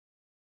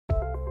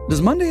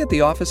Does Monday at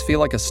the office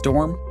feel like a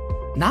storm?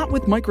 Not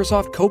with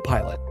Microsoft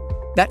Copilot.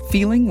 That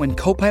feeling when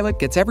Copilot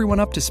gets everyone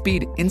up to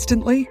speed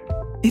instantly?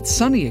 It's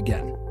sunny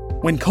again.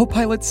 When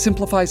Copilot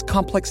simplifies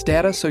complex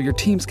data so your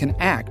teams can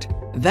act,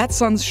 that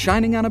sun's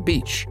shining on a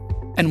beach.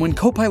 And when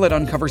Copilot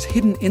uncovers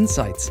hidden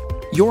insights,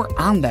 you're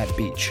on that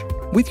beach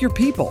with your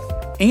people,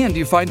 and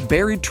you find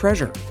buried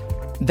treasure.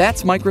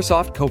 That's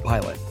Microsoft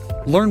Copilot.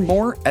 Learn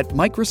more at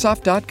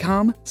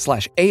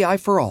Microsoft.com/AI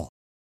for all.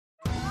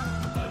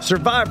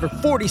 Survivor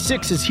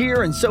 46 is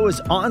here, and so is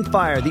On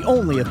Fire, the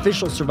only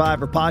official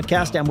Survivor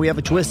podcast, and we have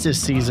a twist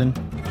this season.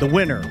 The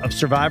winner of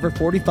Survivor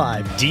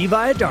 45, Dee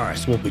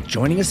Valladares, will be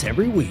joining us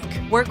every week.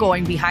 We're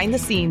going behind the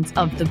scenes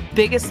of the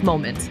biggest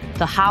moments,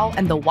 the how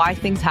and the why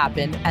things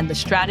happen, and the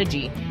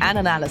strategy and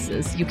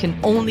analysis you can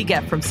only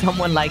get from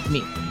someone like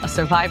me, a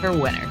Survivor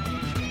winner.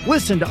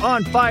 Listen to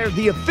On Fire,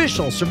 the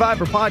official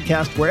Survivor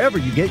podcast, wherever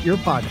you get your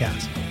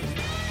podcasts.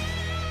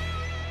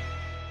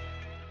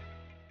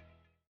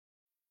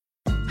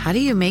 How do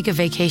you make a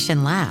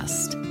vacation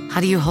last?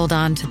 How do you hold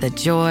on to the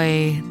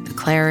joy, the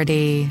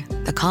clarity,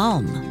 the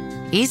calm?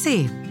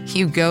 Easy.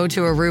 You go to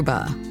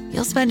Aruba.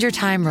 You'll spend your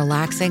time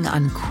relaxing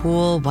on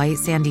cool, white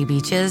sandy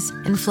beaches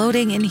and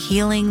floating in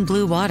healing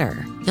blue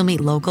water. You'll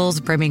meet locals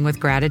brimming with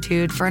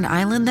gratitude for an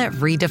island that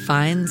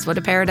redefines what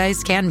a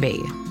paradise can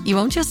be. You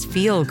won't just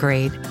feel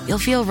great, you'll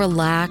feel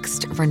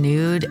relaxed,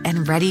 renewed,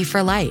 and ready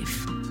for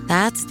life.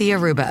 That's the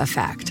Aruba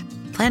effect.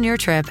 Plan your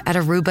trip at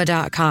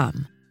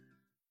Aruba.com.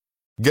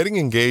 Getting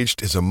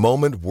engaged is a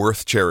moment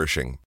worth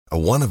cherishing. A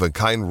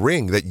one-of-a-kind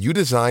ring that you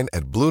design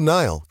at Blue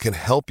Nile can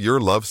help your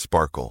love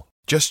sparkle.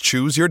 Just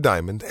choose your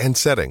diamond and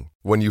setting.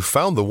 When you've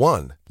found the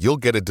one, you'll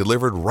get it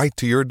delivered right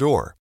to your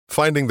door.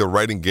 Finding the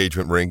right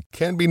engagement ring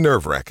can be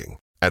nerve-wracking.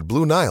 At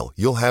Blue Nile,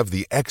 you'll have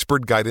the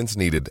expert guidance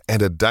needed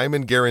and a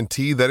diamond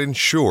guarantee that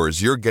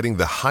ensures you're getting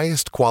the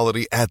highest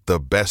quality at the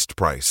best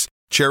price.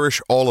 Cherish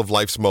all of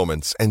life's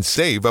moments and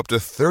save up to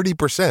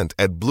 30%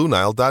 at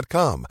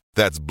BlueNile.com.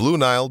 That's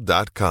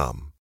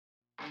BlueNile.com.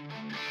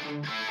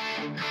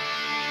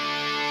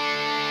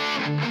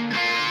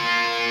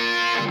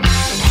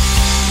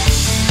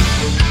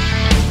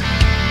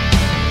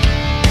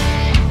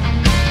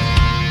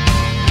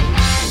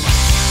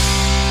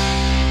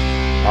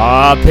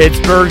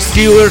 Pittsburgh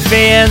Steelers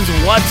fans,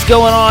 what's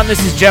going on?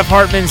 This is Jeff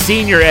Hartman,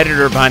 senior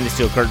editor of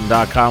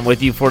BehindTheSteelCurtain.com,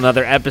 with you for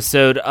another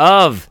episode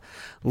of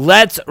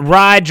Let's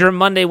Ride, your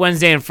Monday,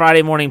 Wednesday, and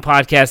Friday morning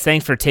podcast.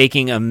 Thanks for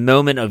taking a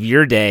moment of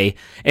your day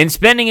and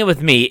spending it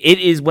with me. It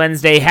is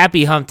Wednesday.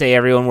 Happy hump day,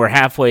 everyone. We're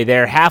halfway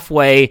there,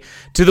 halfway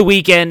to the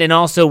weekend, and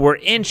also we're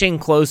inching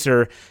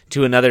closer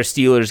to another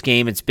Steelers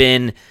game. It's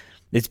been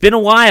a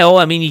while.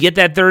 I mean, you get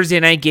that Thursday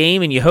night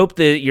game, and you hope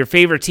that your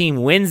favorite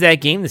team wins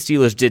that game. The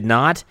Steelers did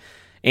not.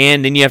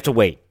 And then you have to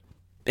wait,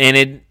 and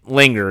it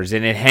lingers,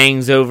 and it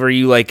hangs over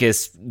you like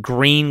this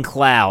green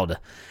cloud.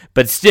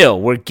 But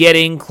still, we're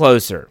getting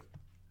closer.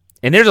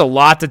 And there's a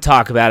lot to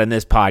talk about in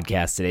this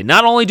podcast today.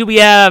 Not only do we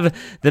have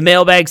the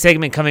mailbag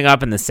segment coming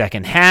up in the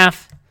second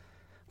half,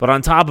 but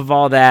on top of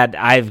all that,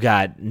 I've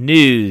got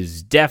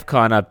news, DEF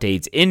CON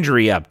updates,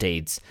 injury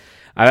updates.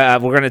 We're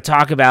going to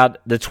talk about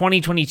the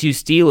 2022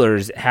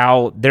 Steelers,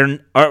 how they're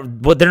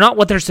not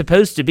what they're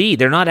supposed to be.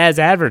 They're not as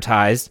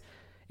advertised.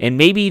 And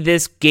maybe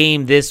this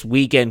game this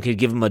weekend could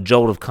give them a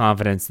jolt of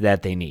confidence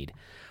that they need.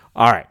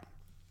 All right.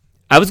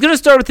 I was going to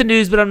start with the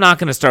news, but I'm not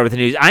going to start with the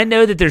news. I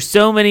know that there's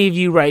so many of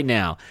you right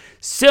now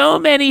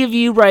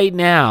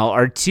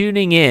are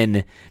tuning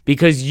in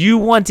because you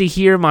want to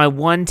hear my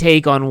one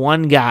take on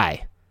one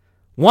guy.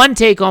 One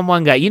take on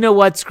one guy. You know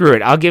what? Screw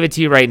it. I'll give it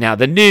to you right now.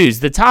 The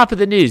news, the top of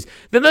the news,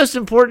 the most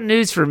important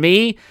news for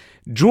me,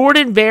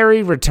 Jordan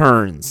Berry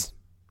returns.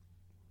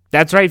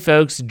 That's right,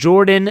 folks.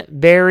 Jordan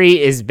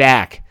Berry is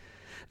back.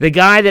 The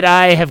guy that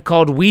I have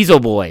called Weasel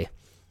Boy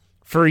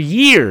for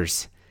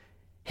years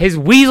has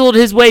weaseled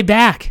his way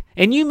back.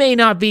 And you may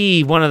not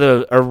be one of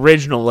the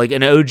original, like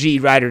an OG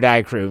Ride or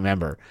Die crew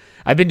member.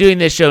 I've been doing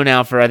this show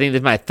now for, I think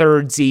this is my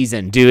third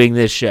season doing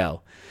this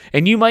show.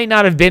 And you might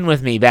not have been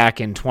with me back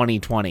in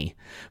 2020.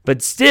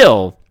 But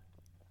still,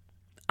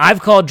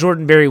 I've called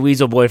Jordan Berry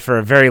Weasel Boy for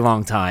a very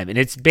long time. And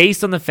it's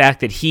based on the fact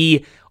that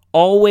he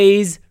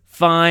always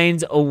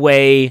finds a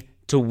way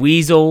to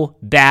weasel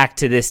back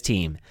to this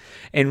team.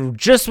 And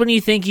just when you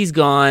think he's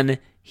gone,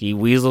 he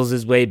weasels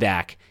his way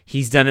back.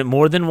 He's done it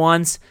more than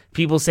once.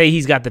 People say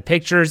he's got the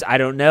pictures. I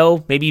don't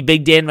know. Maybe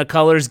Big Dan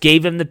McCullers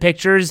gave him the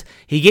pictures.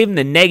 He gave him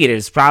the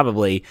negatives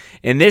probably.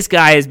 And this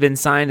guy has been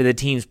signed to the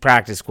team's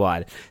practice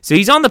squad. So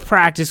he's on the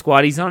practice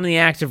squad. He's on the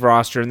active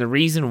roster. And the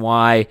reason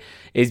why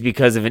is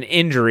because of an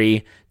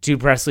injury to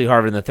Presley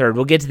Harvin III.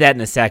 We'll get to that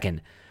in a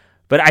second.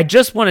 But I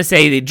just want to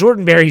say that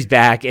Jordan Berry's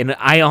back. And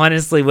I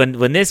honestly,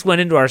 when this went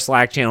into our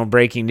Slack channel,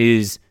 breaking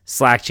news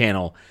Slack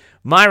channel,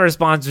 my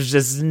response was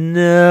just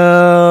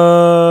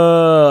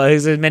no,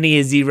 as many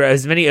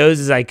O's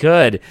as I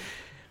could.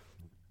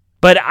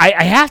 But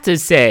I have to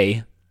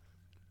say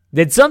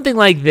that something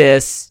like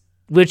this,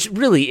 which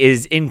really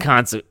is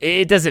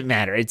it doesn't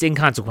matter. It's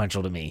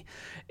inconsequential to me.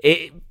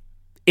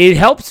 It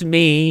helps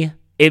me.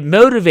 It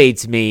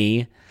motivates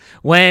me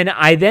When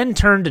I then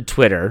turned to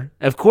Twitter,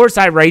 of course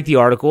I write the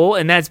article,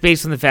 and that's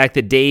based on the fact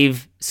that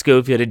Dave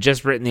Schofield had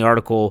just written the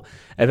article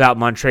about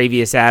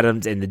Montravius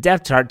Adams and the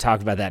depth chart.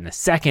 Talk about that in a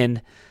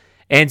second.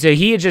 And so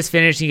he had just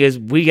finished. He goes,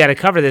 we got to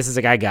cover this. I was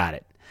like, I got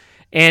it.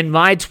 And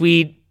my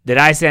tweet that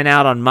I sent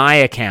out on my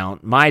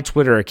account, my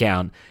Twitter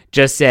account,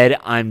 just said,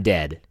 I'm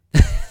dead.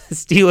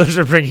 Steelers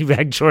are bringing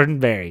back Jordan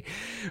Berry.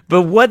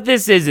 But what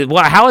this is,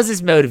 well, how is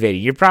this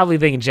motivating? You're probably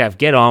thinking, Jeff,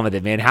 get on with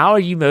it, man. How are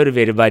you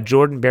motivated by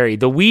Jordan Berry,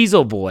 the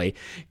Weasel Boy,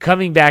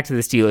 coming back to the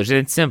Steelers? And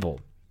it's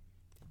simple.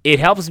 It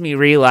helps me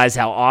realize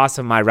how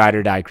awesome my ride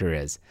or die crew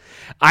is.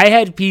 I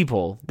had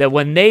people that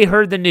when they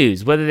heard the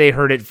news, whether they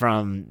heard it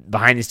from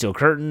Behind the Steel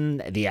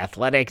Curtain, The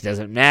Athletic,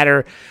 doesn't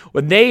matter.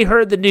 When they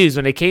heard the news,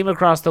 when it came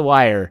across the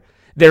wire,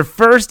 their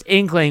first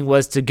inkling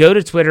was to go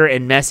to Twitter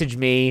and message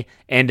me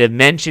and to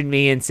mention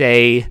me and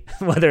say,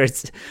 whether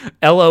it's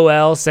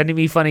LOL, sending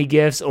me funny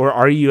gifts, or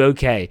are you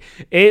okay?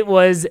 It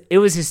was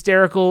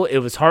hysterical. It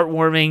was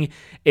heartwarming.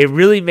 It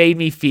really made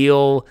me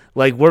feel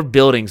like we're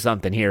building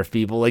something here,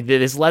 people. Like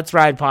this Let's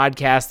Ride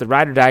podcast, the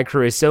Ride or Die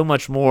Crew is so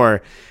much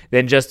more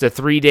than just a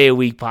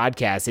 3-day-a-week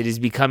podcast. It is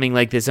becoming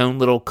like this own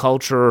little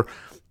culture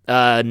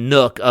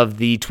nook of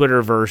the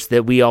Twitterverse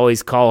that we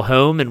always call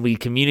home, and we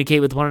communicate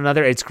with one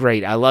another. It's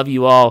great. I love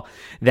you all.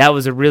 That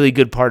was a really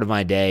good part of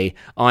my day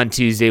on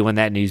Tuesday when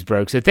that news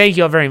broke. So thank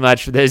you all very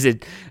much for those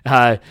that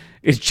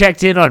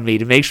checked in on me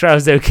to make sure I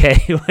was okay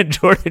when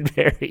Jordan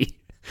Berry,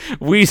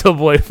 Weasel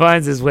Boy,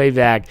 finds his way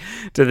back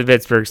to the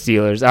Pittsburgh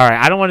Steelers. All right,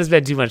 I don't want to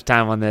spend too much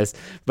time on this,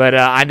 but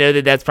I know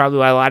that that's probably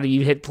why a lot of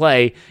you hit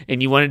play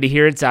and you wanted to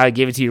hear it, so I'll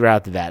give it to you right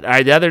off the bat. All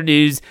right, the other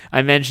news,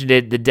 I mentioned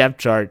it, the depth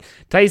chart.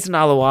 Tyson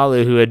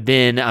Alualu, who had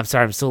been, I'm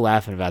sorry, I'm still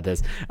laughing about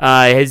this,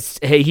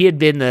 he had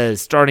been the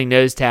starting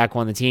nose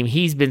tackle on the team.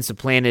 He's been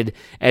supplanted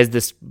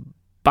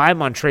by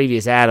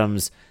Montravius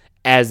Adams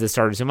as the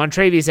starter. So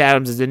Montravius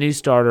Adams is the new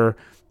starter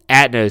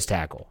at nose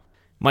tackle.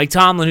 Mike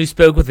Tomlin, who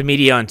spoke with the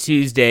media on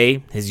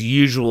Tuesday, his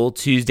usual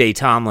Tuesday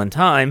Tomlin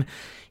time,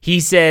 he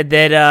said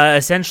that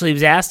essentially he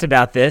was asked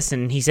about this,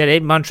 and he said,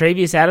 hey,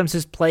 Montravius Adams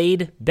has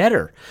played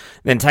better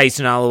than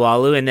Tyson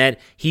Alualu, and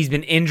that he's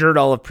been injured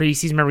all of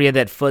preseason. Remember, he had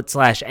that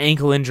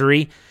foot/ankle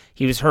injury.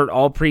 He was hurt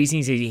all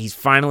preseason. He's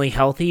finally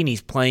healthy, and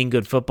he's playing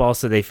good football,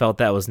 so they felt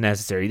that was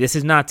necessary. This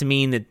is not to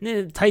mean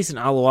that Tyson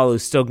Alualu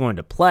is still going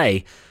to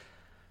play.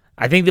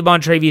 I think that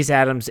Montravius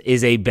Adams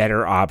is a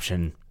better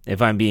option, if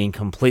I'm being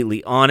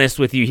completely honest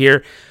with you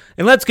here.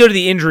 And let's go to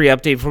the injury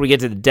update before we get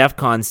to the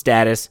DEFCON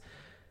status.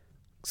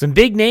 Some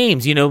big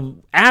names,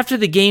 after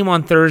the game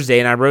on Thursday,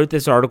 and I wrote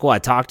this article, I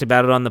talked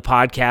about it on the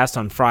podcast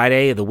on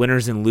Friday, the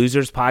Winners and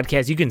Losers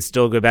podcast. You can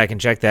still go back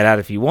and check that out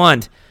if you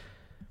want.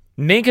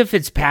 Minkah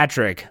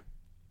Fitzpatrick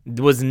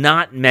was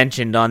not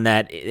mentioned on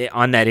that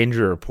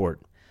injury report.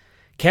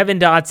 Kevin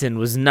Dotson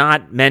was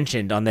not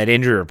mentioned on that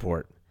injury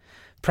report.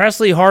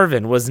 Presley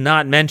Harvin was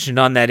not mentioned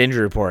on that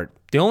injury report.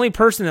 The only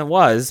person that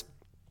was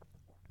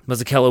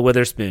Ahkello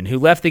Witherspoon, who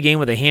left the game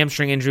with a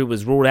hamstring injury,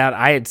 was ruled out.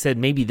 I had said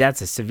maybe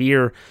that's a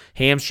severe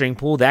hamstring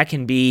pull. That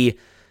can be,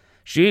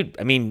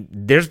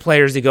 there's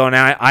players that go on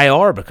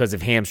IR because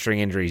of hamstring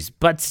injuries.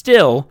 But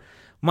still,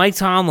 Mike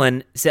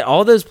Tomlin said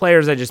all those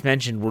players I just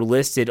mentioned were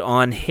listed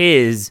on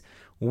his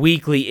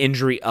weekly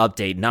injury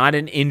update, not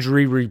an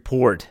injury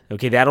report.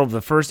 Okay,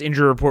 the first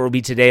injury report will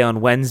be today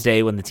on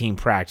Wednesday when the team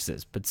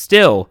practices. But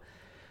still,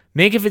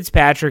 Minkah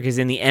Fitzpatrick is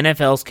in the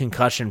NFL's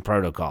concussion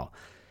protocol.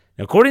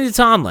 Now, according to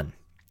Tomlin,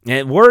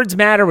 and words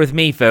matter with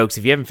me, folks.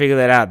 If you haven't figured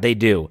that out, they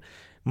do.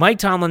 Mike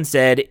Tomlin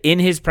said in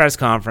his press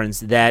conference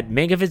that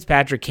Minkah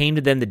Fitzpatrick came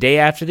to them the day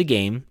after the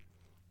game,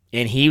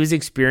 and he was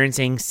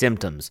experiencing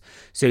symptoms.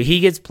 So he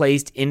gets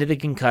placed into the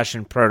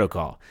concussion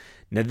protocol.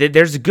 Now,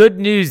 there's good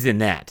news in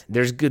that.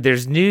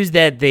 There's news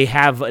that they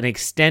have an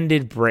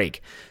extended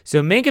break.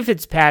 So Minkah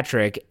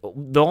Fitzpatrick,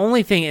 the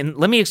only thing, and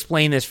let me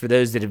explain this for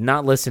those that have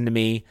not listened to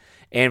me,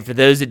 and for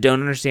those that don't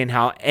understand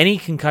how any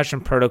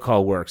concussion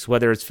protocol works,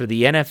 whether it's for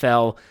the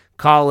NFL,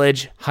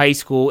 college, high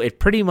school, it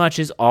pretty much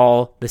is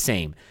all the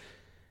same.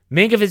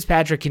 Minkah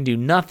Fitzpatrick can do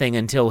nothing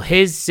until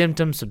his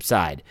symptoms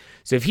subside.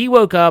 So if he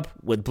woke up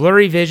with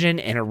blurry vision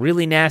and a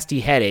really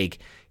nasty headache,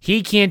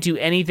 he can't do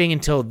anything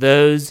until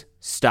those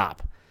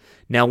stop.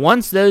 Now,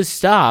 once those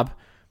stop,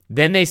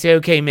 then they say,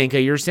 okay,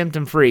 Minkah, you're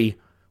symptom-free.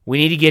 We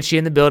need to get you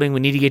in the building. We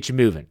need to get you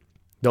moving.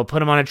 They'll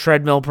put him on a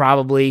treadmill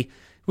probably.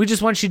 We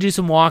just want you to do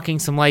some walking,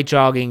 some light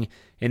jogging,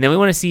 and then we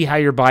want to see how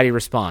your body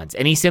responds.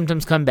 Any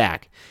symptoms come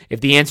back. If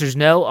the answer is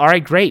no, all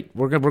right, great.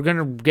 We're going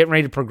to get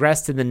ready to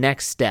progress to the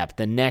next step,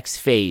 the next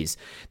phase.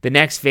 The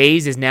next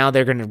phase is now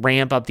they're going to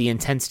ramp up the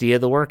intensity of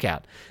the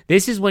workout.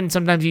 This is when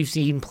sometimes you've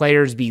seen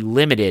players be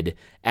limited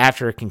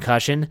after a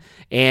concussion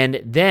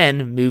and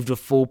then move to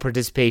full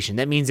participation.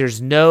 That means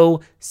there's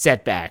no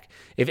setback.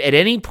 If at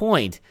any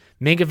point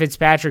Minkah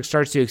Fitzpatrick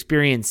starts to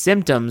experience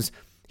symptoms,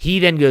 he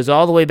then goes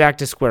all the way back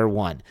to square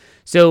one.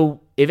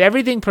 So if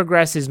everything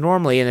progresses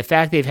normally, and the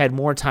fact they've had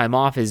more time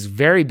off is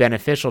very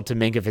beneficial to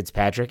Minkah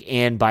Fitzpatrick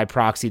and by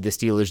proxy the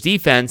Steelers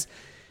defense,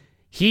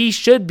 he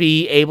should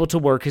be able to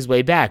work his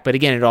way back. But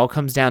again, it all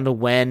comes down to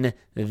when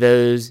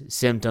those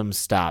symptoms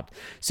stop.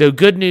 So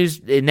good news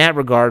in that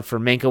regard for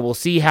Minkah. We'll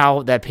see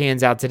how that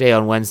pans out today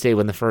on Wednesday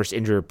when the first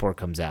injury report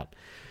comes out.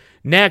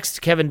 Next,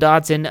 Kevin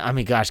Dotson.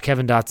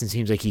 Kevin Dotson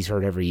seems like he's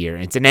hurt every year.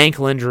 It's an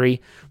ankle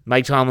injury.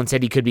 Mike Tomlin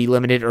said he could be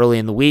limited early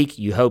in the week.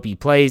 You hope he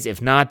plays.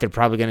 If not, they're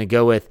probably going to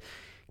go with,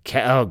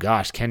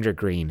 Kendrick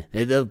Green.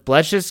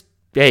 Let's just,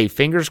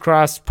 fingers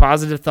crossed,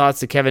 positive thoughts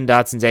to Kevin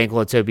Dotson's ankle.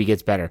 Let's hope he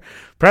gets better.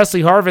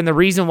 Presley Harvin, the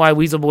reason why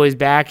Weasel Boy is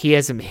back, he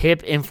has some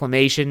hip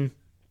inflammation.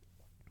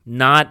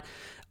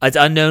 It's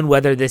unknown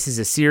whether this is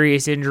a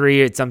serious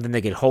injury. It's something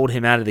that could hold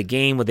him out of the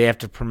game. Would they have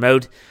to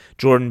promote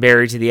Jordan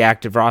Berry to the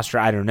active roster?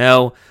 I don't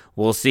know.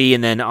 We'll see.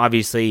 And then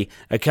obviously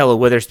Ahkello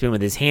Witherspoon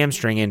with his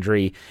hamstring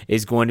injury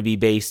is going to be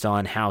based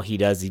on how he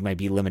does. He might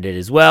be limited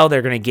as well.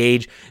 They're going to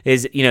gauge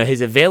his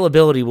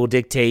availability will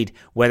dictate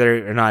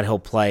whether or not he'll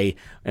play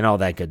and all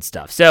that good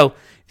stuff. So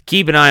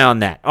keep an eye on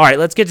that. All right,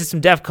 let's get to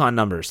some DEFCON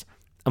numbers.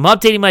 I'm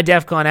updating my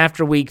DEFCON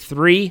after week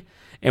 3.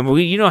 And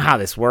you know how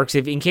this works.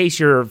 If in case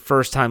you're a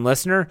first-time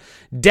listener,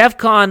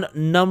 DEFCON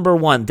number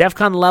 1,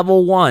 DEFCON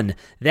level 1,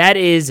 that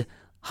is,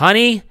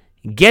 honey,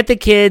 get the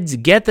kids,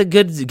 get the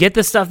goods, get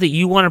the stuff that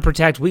you want to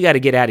protect. We got to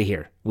get out of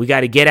here. We got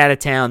to get out of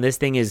town. This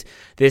thing's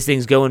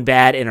going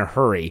bad in a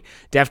hurry.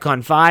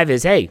 DEFCON 5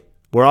 is, hey,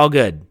 we're all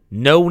good.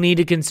 No need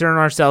to concern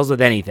ourselves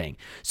with anything.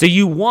 So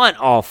you want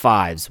all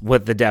 5s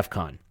with the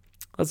DEFCON.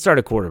 Let's start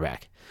at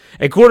quarterback.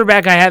 At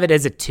quarterback, I have it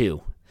as a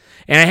 2.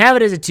 And I have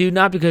it as a 2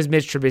 not because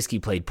Mitch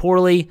Trubisky played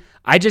poorly.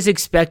 I just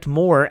expect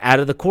more out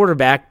of the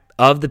quarterback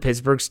of the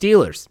Pittsburgh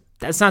Steelers.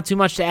 That's not too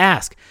much to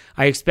ask.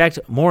 I expect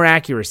more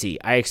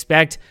accuracy. I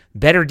expect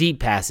better deep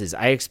passes.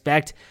 I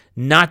expect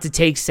not to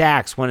take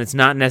sacks when it's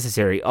not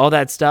necessary. All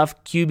that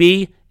stuff,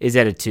 QB is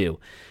at a 2.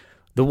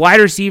 The wide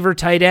receiver,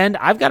 tight end,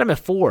 I've got him at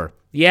 4.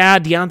 Yeah,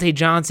 Deontay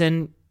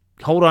Johnson,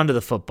 hold on to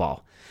the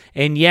football.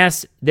 And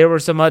yes, there were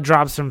some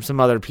drops from some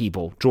other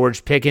people.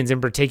 George Pickens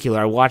in particular.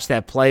 I watched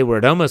that play where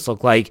it almost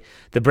looked like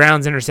the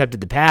Browns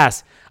intercepted the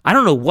pass. I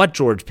don't know what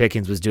George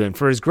Pickens was doing.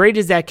 For as great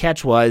as that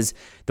catch was,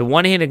 the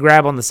one-handed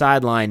grab on the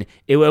sideline,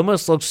 it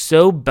almost looked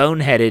so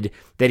boneheaded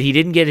that he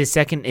didn't get his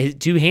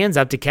 2 hands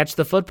up to catch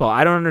the football.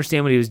 I don't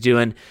understand what he was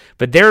doing,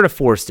 but they're at a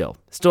 4 still.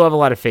 Still have a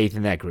lot of faith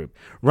in that group.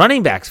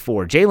 Running backs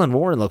 4. Jaylen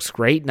Warren looks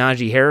great.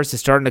 Najee Harris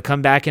is starting to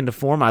come back into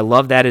form. I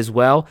love that as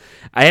well.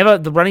 I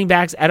have the running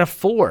backs at a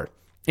 4.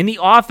 And the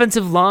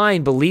offensive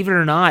line, believe it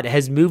or not,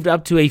 has moved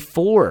up to a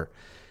 4.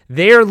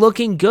 They're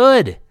looking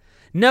good.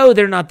 No,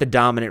 they're not the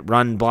dominant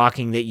run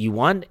blocking that you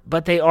want,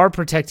 but they are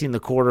protecting the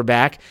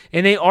quarterback,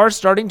 and they are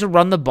starting to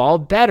run the ball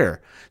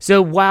better. So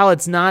while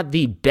it's not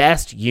the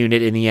best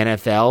unit in the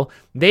NFL,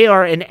 they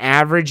are an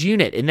average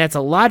unit, and that's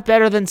a lot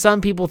better than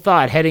some people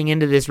thought heading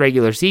into this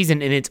regular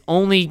season, and it's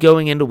only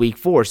going into week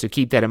 4, so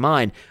keep that in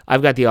mind.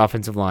 I've got the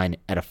offensive line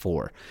at a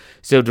 4.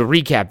 So to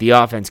recap, the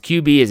offense,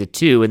 QB is a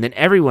 2, and then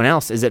everyone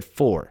else is at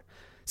 4.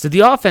 So the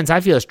offense,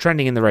 I feel, is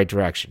trending in the right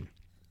direction.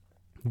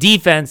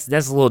 Defense,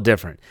 that's a little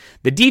different.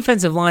 The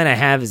defensive line I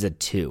have is a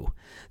 2.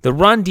 The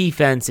run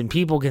defense, and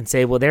people can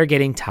say, well, they're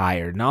getting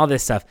tired and all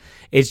this stuff.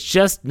 It's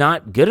just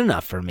not good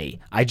enough for me.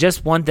 I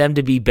just want them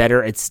to be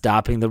better at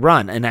stopping the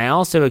run. And I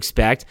also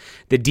expect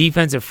the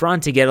defensive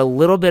front to get a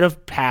little bit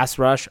of pass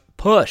rush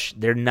push.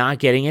 They're not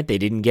getting it. They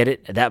didn't get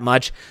it that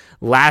much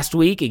last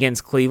week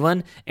against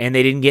Cleveland, and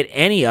they didn't get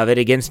any of it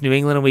against New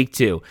England in week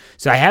 2.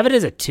 So I have it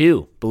as a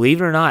 2. Believe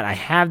it or not, I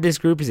have this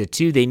group as a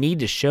 2. They need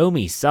to show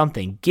me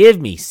something.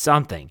 Give me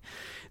something.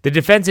 The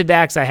defensive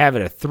backs, I have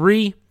it a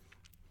 3.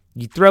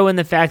 You throw in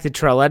the fact that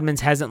Terrell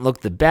Edmonds hasn't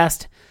looked the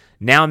best.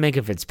 Now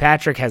Minkah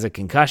Fitzpatrick has a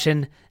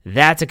concussion.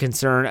 That's a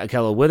concern.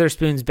 Ahkello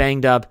Witherspoon's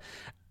banged up.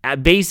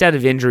 Based out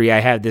of injury, I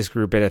have this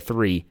group at a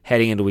 3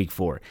 heading into week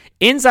 4.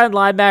 Inside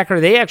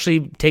linebacker, they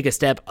actually take a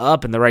step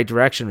up in the right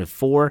direction with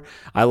 4.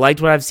 I liked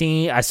what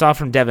I saw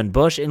from Devin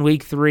Bush in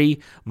week 3.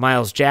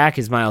 Miles Jack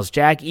is Miles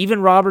Jack.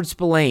 Even Robert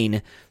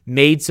Spillane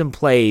made some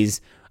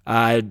plays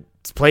that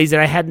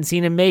I hadn't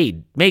seen him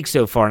make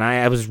so far, and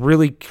I was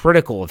really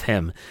critical of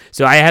him.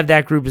 So I have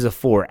that group as a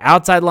 4.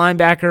 Outside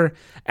linebacker,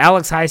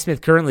 Alex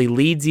Highsmith currently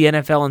leads the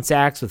NFL in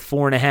sacks with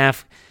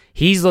 4.5.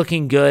 He's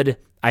looking good.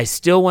 I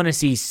still want to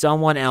see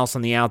someone else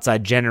on the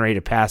outside generate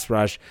a pass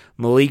rush.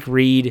 Malik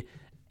Reed,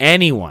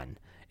 anyone.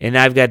 And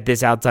I've got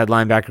this outside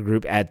linebacker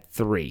group at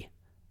 3.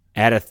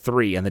 At a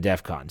 3 on the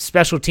DEFCON.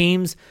 Special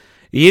teams,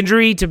 the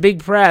injury to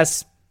Big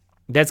Press,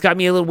 that's got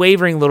me a little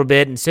wavering a little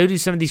bit, and so do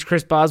some of these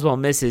Chris Boswell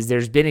misses.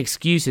 There's been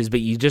excuses,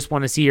 but you just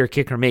want to see your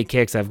kicker make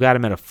kicks. I've got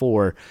him at a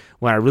 4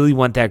 when I really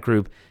want that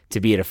group to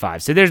be at a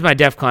 5. So there's my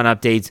DEFCON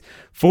updates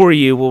for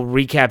you. We'll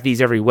recap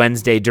these every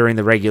Wednesday during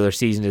the regular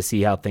season to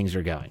see how things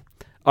are going.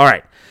 All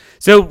right,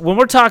 so when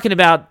we're talking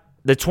about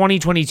the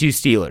 2022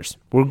 Steelers.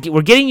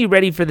 We're getting you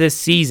ready for this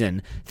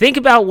season. Think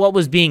about what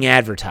was being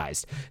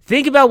advertised.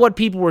 Think about what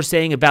people were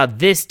saying about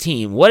this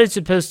team, what it's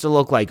supposed to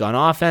look like on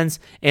offense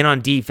and on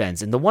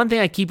defense. And the one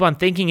thing I keep on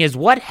thinking is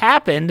what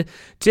happened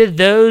to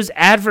those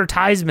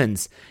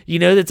advertisements?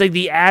 That's like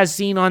the as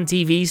seen on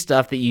TV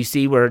stuff that you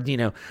see where,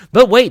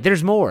 but wait,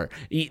 there's more.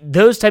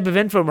 Those type of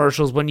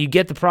infomercials when you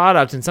get the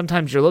product and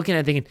sometimes you're looking at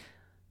it thinking,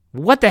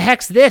 what the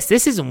heck's this?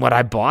 This isn't what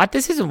I bought.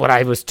 This isn't what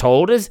I was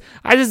told. This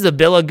is a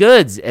bill of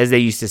goods, as they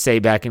used to say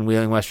back in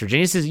Wheeling, West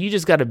Virginia. It says you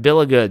just got a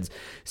bill of goods.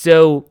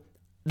 So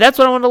that's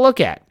what I want to look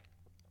at.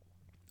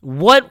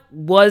 What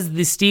was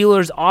the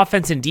Steelers'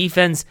 offense and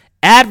defense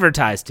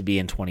advertised to be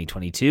in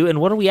 2022, and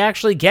what are we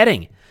actually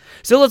getting?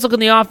 So let's look on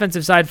the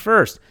offensive side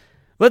first.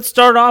 Let's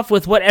start off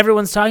with what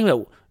everyone's talking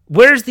about.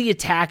 Where's the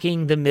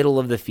attacking the middle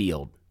of the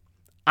field?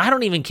 I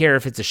don't even care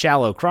if it's a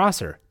shallow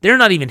crosser. They're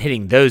not even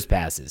hitting those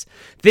passes.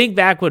 Think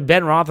back when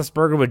Ben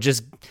Roethlisberger would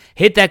just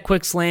hit that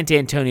quick slant to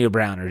Antonio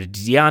Brown or to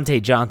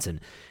Deontay Johnson.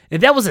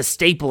 And that was a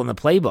staple in the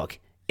playbook,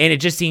 and it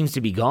just seems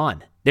to be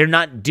gone. They're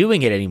not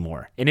doing it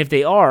anymore. And if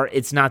they are,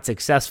 it's not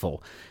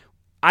successful.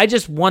 I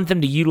just want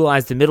them to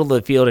utilize the middle of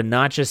the field and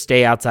not just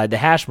stay outside the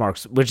hash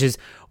marks, which is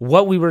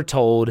what we were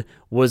told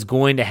was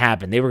going to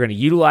happen. They were going to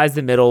utilize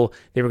the middle.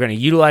 They were going to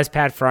utilize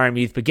Pat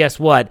Freiermuth. But guess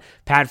what?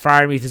 Pat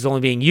Freiermuth is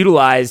only being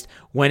utilized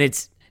when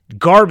it's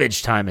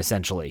garbage time,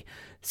 essentially.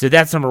 So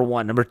that's number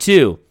one. Number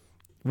two,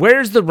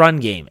 where's the run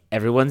game?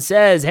 Everyone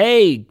says,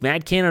 hey,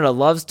 Matt Canada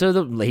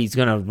he's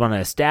going to want to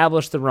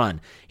establish the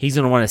run. He's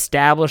going to want to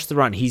establish the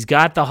run. He's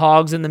got the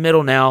hogs in the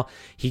middle now.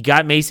 He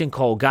got Mason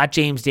Cole, got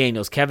James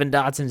Daniels, Kevin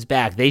Dotson's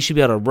back. They should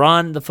be able to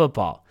run the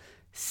football.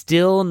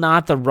 Still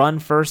not the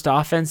run-first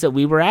offense that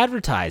we were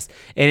advertised,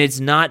 and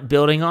it's not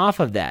building off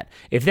of that.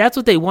 If that's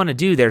what they want to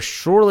do, they're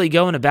surely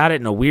going about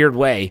it in a weird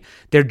way.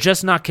 They're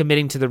just not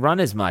committing to the run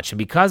as much, and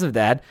because of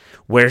that,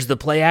 where's the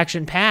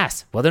play-action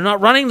pass? Well, they're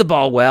not running the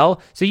ball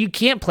well, so you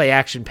can't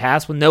play-action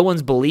pass when no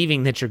one's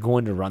believing that you're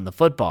going to run the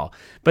football.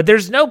 But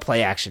there's no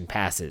play-action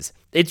passes.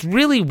 It's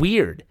really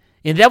weird,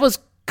 and that was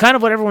kind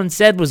of what everyone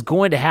said was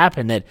going to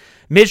happen, that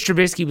Mitch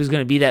Trubisky was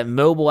going to be that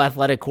mobile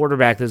athletic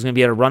quarterback that was going to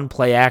be able to run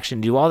play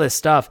action, do all this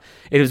stuff.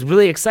 It was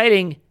really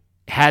exciting.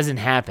 Hasn't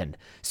happened.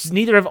 So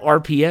neither have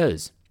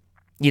RPOs.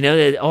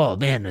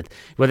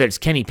 Whether it's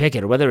Kenny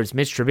Pickett or whether it's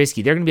Mitch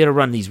Trubisky, they're going to be able to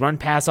run these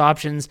run-pass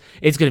options.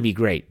 It's going to be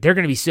great. They're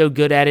going to be so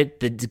good at it.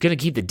 They're going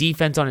to keep the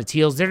defense on its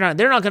heels. They're not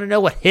going to know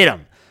what hit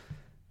them.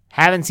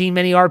 Haven't seen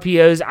many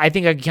RPOs. I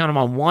think I can count them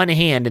on one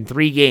hand in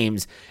 3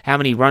 games how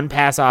many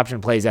run-pass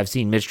option plays I've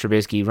seen Mitch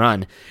Trubisky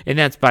run, and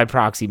that's by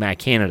proxy Matt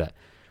Canada.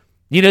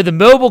 The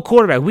mobile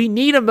quarterback. We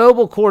need a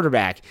mobile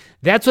quarterback.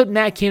 That's what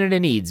Matt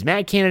Canada needs.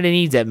 Matt Canada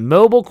needs that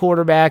mobile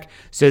quarterback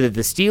so that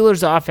the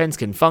Steelers' offense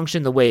can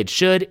function the way it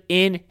should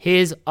in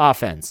his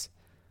offense.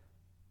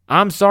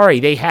 I'm sorry,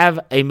 they have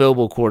a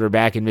mobile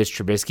quarterback in Mitch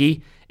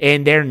Trubisky,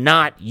 and they're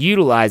not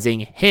utilizing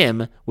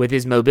him with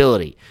his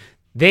mobility.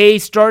 They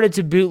started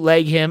to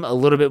bootleg him a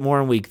little bit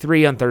more in week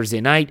 3 on Thursday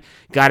night,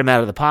 got him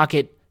out of the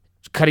pocket,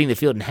 cutting the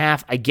field in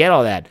half. I get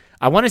all that.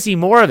 I want to see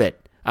more of it.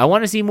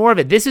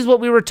 This is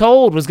what we were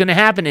told was going to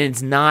happen, and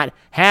it's not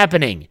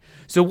happening.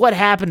 So what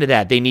happened to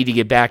that? They need to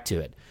get back to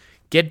it.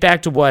 Get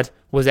back to what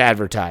was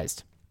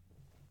advertised.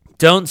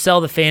 Don't sell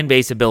the fan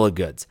base a bill of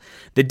goods.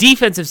 The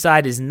defensive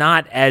side is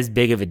not as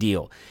big of a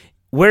deal.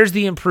 Where's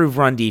the improved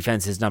run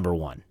defense is number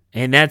one.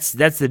 And that's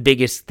the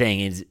biggest thing.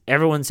 Is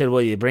everyone said,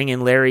 well, you bring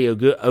in Larry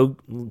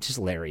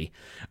Ogunjobi.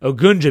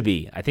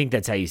 I think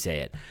that's how you say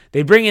it.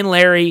 They bring in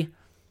Larry.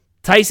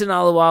 Tyson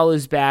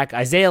Alualu's back.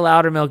 Isaiah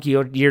Loudermilk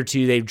year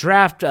 2. They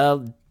draft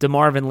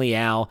DeMarvin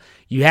Leal.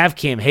 You have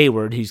Cam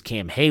Hayward, who's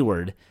Cam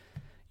Hayward.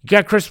 You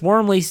got Chris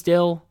Wormley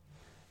still.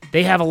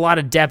 They have a lot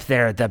of depth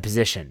there at that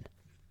position.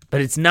 But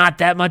it's not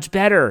that much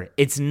better.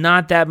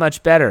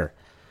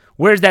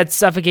 Where's that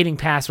suffocating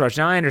pass rush?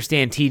 Now, I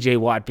understand TJ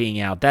Watt being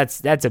out.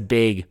 That's a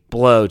big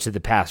blow to the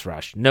pass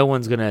rush. No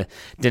one's going to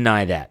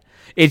deny that.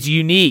 It's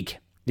unique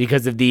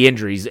because of the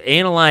injuries.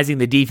 Analyzing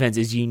the defense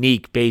is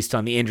unique based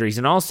on the injuries.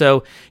 And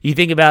also, you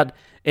think about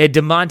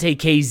DeMonte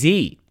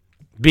KZ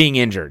being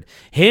injured.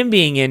 Him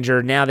being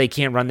injured, now they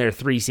can't run their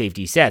 3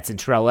 safety sets, and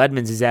Terrell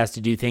Edmonds is asked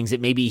to do things that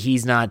maybe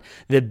he's not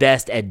the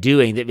best at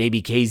doing that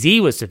maybe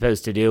KZ was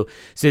supposed to do,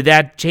 so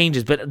that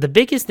changes. But the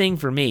biggest thing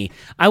for me,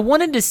 I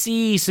wanted to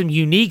see some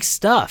unique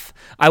stuff.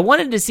 I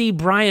wanted to see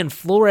Brian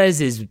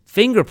Flores'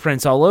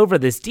 fingerprints all over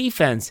this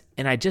defense,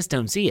 and I just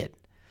don't see it.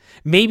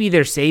 Maybe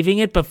they're saving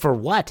it, but for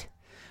what?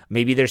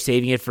 Maybe they're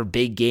saving it for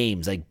big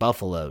games like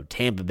Buffalo,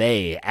 Tampa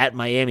Bay, at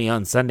Miami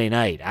on Sunday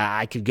night.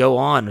 I could go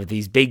on with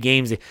these big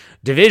games,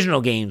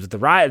 divisional games with the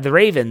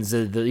Ravens,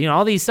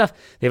 all these stuff.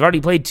 They've already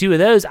played 2 of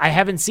those. I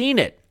haven't seen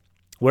it.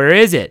 Where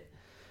is it?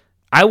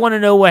 I want to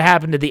know what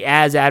happened to the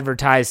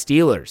as-advertised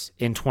Steelers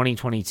in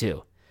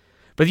 2022.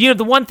 But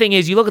the one thing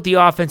is, you look at the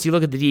offense, you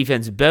look at the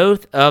defense,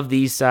 both of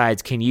these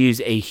sides can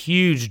use a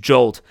huge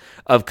jolt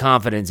of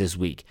confidence this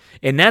week.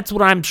 And that's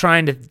what I'm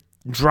trying to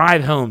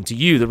drive home to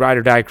you, the Ride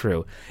or Die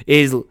crew,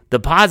 is the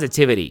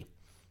positivity.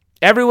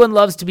 Everyone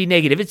loves to be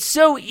negative. It's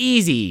so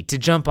easy to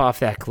jump off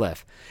that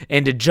cliff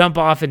and to jump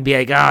off and be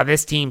like,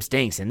 this team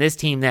stinks and this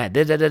team that.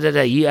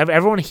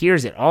 Everyone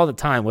hears it all the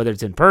time, whether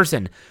it's in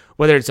person,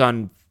 whether it's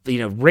on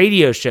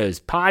radio shows,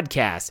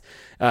 podcasts,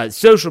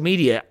 social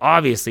media,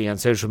 obviously on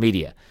social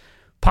media.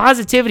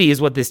 Positivity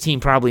is what this team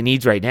probably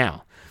needs right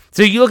now.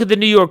 So you look at the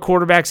New York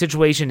quarterback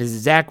situation. Is it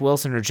Zach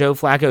Wilson or Joe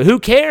Flacco? Who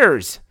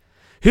cares?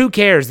 Who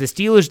cares? The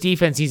Steelers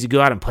defense needs to go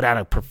out and put out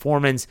a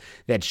performance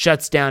that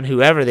shuts down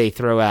whoever they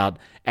throw out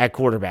at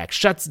quarterback,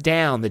 shuts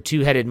down the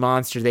two-headed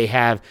monster they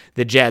have,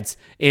 the Jets,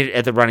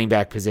 at the running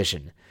back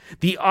position.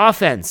 The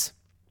offense,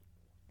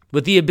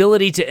 with the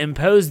ability to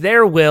impose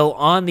their will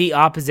on the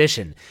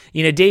opposition.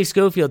 Dave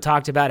Schofield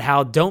talked about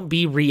how don't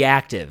be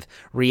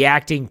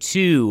reacting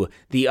to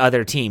the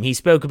other team. He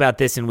spoke about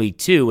this in week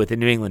 2 with the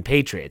New England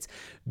Patriots.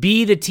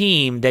 Be the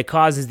team that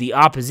causes the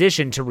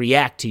opposition to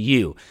react to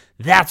you.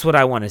 That's what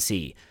I want to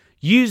see.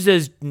 Use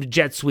those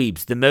jet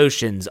sweeps, the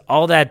motions,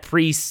 all that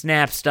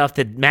pre-snap stuff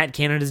that Matt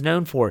Canada is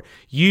known for.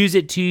 Use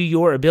it to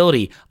your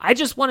ability. I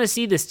just want to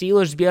see the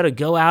Steelers be able to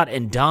go out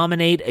and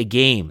dominate a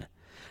game.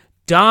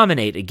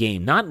 Dominate a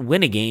game, not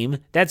win a game.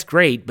 That's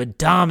great, but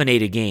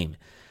dominate a game.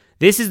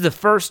 This is the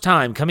first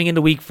time coming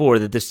into week 4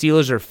 that the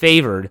Steelers are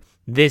favored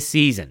this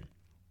season.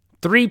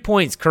 3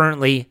 points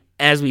currently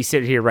as we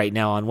sit here right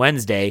now on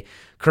Wednesday,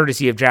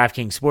 courtesy of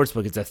DraftKings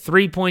Sportsbook. It's a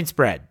 3-point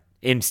spread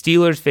in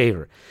Steelers'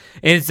 favor.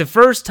 And it's the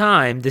first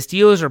time the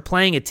Steelers are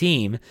playing a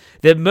team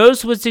that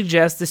most would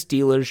suggest the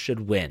Steelers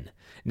should win.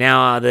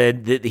 Now,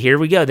 here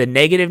we go. The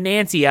negative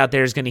Nancy out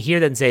there is going to hear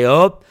that and say,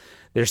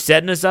 they're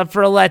setting us up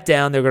for a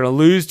letdown. They're going to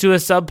lose to a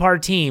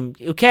subpar team.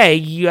 Okay,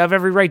 you have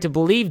every right to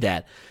believe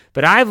that.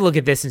 But I look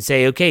at this and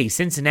say, okay,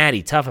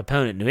 Cincinnati, tough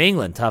opponent. New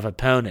England, tough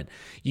opponent.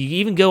 You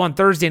even go on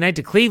Thursday night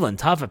to Cleveland,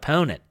 tough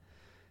opponent.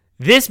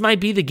 This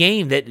might be the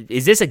game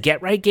is this a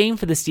get-right game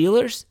for the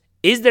Steelers?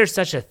 Is there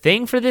such a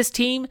thing for this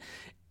team?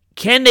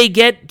 Can they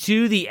get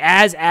to the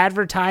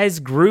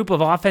as-advertised group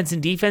of offense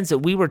and defense that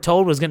we were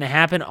told was going to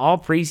happen all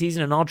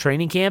preseason and all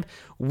training camp?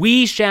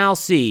 We shall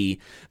see.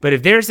 But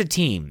if there's a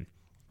team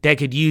that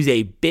could use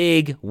a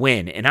big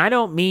win, and I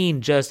don't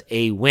mean just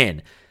a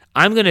win.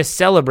 I'm going to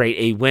celebrate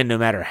a win no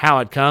matter how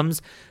it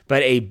comes,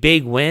 but a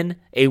big win,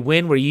 a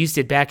win where you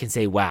sit back and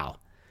say, wow,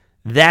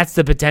 that's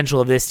the potential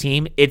of this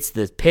team. It's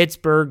the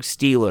Pittsburgh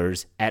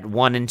Steelers at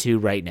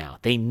 1-2 right now.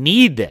 They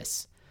need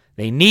this.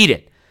 They need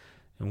it.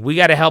 And we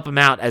got to help them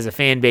out as a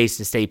fan base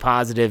to stay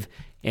positive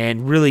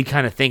and really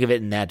kind of think of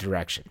it in that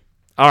direction.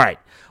 All right.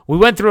 We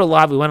went through a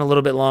lot. We went a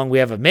little bit long. We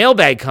have a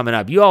mailbag coming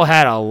up. You all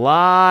had a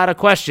lot of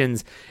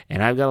questions,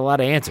 and I've got a lot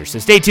of answers. So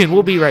stay tuned.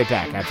 We'll be right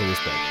back after this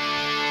break.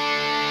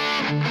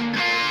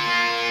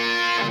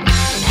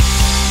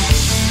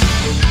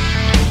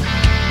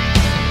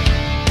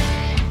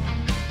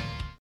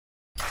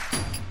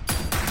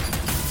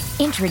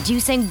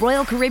 Introducing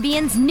Royal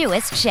Caribbean's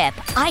newest ship,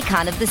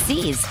 Icon of the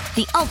Seas,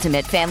 the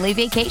ultimate family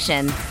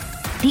vacation.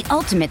 The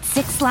ultimate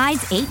 6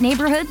 slides, 8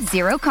 neighborhoods,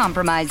 0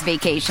 compromise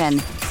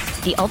vacation.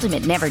 The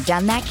ultimate never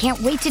done that,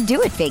 can't wait to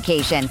do it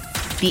vacation.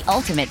 The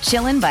ultimate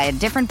chillin' by a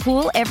different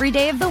pool every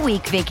day of the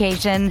week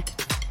vacation.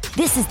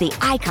 This is the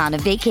Icon of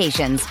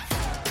Vacations.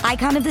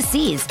 Icon of the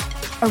Seas,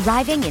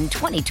 arriving in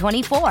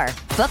 2024.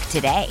 Book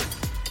today.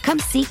 Come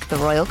seek the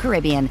Royal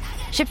Caribbean.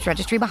 Ships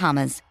Registry,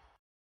 Bahamas.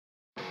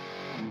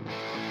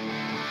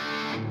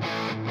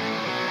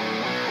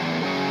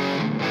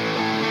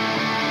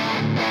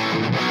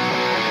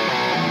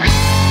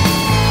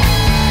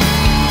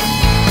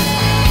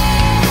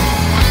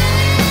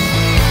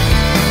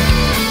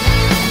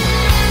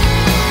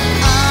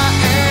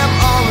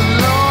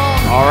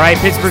 All right,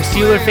 Pittsburgh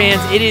Steelers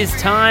fans, it is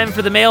time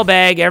for the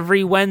mailbag.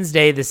 Every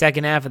Wednesday, the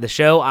second half of the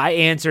show, I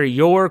answer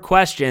your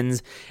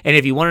questions. And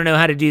if you want to know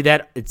how to do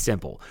that, it's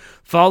simple.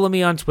 Follow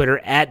me on Twitter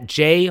at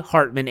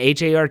jhartman,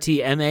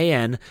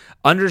 HARTMAN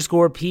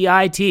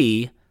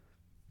 _PIT.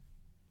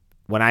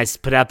 When I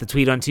put out the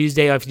tweet on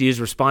Tuesday, all you have to do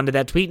is respond to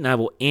that tweet, and I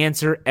will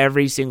answer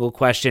every single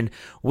question.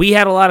 We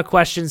had a lot of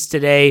questions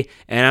today,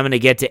 and I'm going to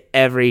get to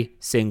every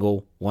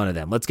single one of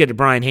them. Let's get to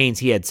Brian Haynes.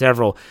 He had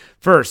several.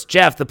 First,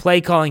 Jeff, the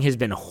play calling has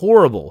been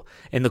horrible,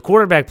 and the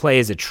quarterback play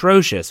is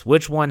atrocious.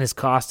 Which one has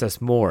cost us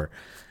more?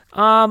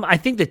 I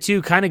think the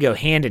two kind of go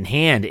hand in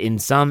hand in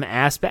some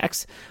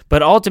aspects,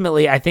 but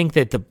ultimately I think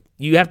that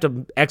you have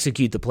to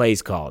execute the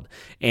plays called.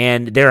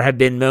 And there have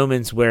been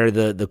moments where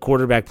the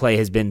quarterback play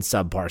has been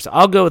subpar. So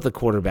I'll go with the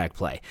quarterback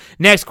play.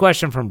 Next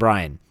question from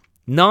Brian.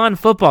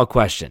 Non-football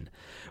question.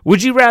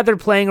 Would you rather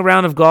playing a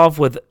round of golf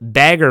with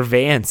Bagger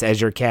Vance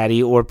as your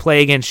caddy or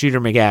play against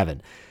Shooter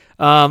McGavin?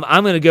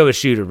 I'm going to go with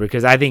Shooter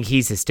because I think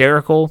he's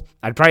hysterical.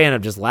 I'd probably end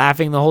up just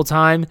laughing the whole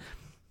time.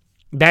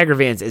 Bagger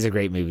Vance is a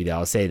great movie, though.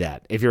 I'll say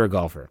that if you're a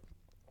golfer.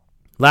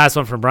 Last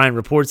one from Brian.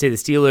 Reports say the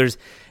Steelers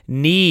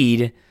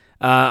need...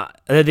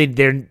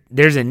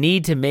 there's a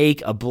need to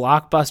make another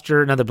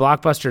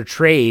blockbuster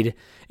trade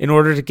in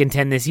order to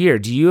contend this year.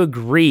 Do you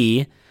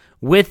agree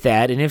with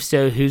that? And if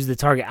so, who's the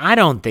target? I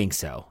don't think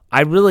so.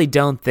 I really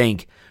don't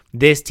think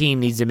this team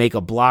needs to make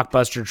a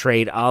blockbuster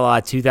trade a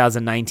la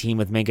 2019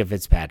 with Minkah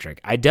Fitzpatrick.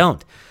 I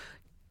don't.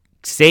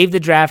 Save the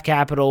draft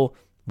capital,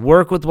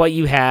 work with what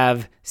you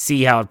have,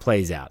 see how it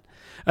plays out.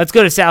 Let's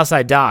go to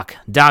Southside Doc,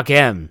 Doc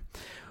M.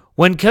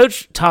 When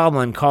Coach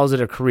Tomlin calls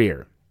it a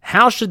career,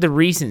 how should the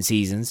recent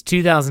seasons,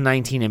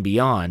 2019 and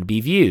beyond,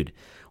 be viewed?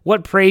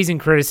 What praise and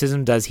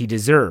criticism does he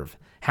deserve?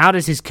 How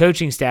does his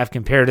coaching staff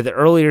compare to the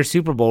earlier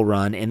Super Bowl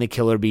run in the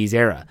Killer Bees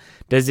era?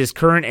 Does this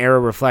current era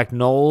reflect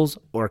Knowles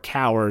or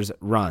Cowher's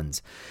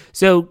runs?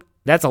 So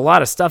that's a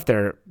lot of stuff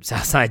there,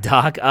 Southside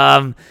Doc.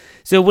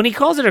 So when he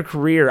calls it a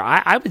career,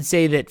 I would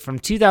say that from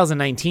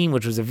 2019,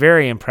 which was a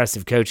very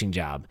impressive coaching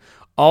job,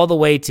 all the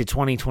way to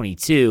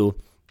 2022,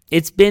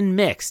 it's been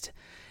mixed.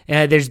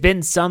 There's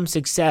been some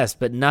success,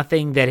 but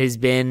nothing that has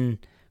been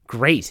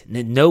great.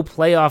 No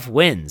playoff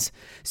wins.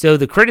 So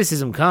the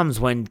criticism comes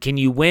when can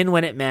you win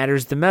when it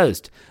matters the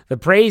most? The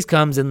praise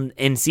comes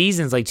in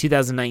seasons like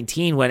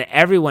 2019 when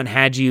everyone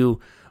had you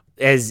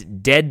as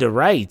dead to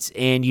rights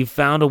and you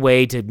found a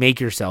way to make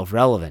yourself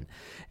relevant.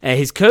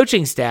 His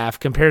coaching staff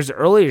compares to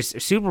earlier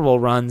Super Bowl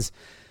runs.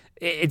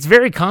 It's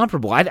very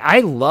comparable. I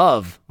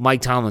love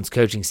Mike Tomlin's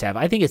coaching staff.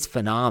 I think it's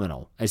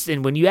phenomenal.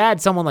 And when you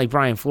add someone like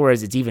Brian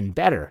Flores, it's even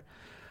better.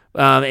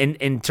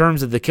 In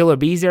terms of the Killer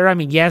Bees era, I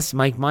mean, yes,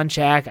 Mike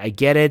Munchak, I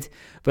get it.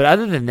 But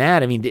other than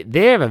that, I mean,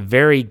 they have a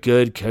very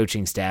good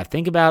coaching staff.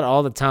 Think about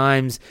all the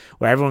times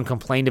where everyone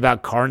complained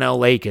about Carnell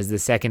Lake as the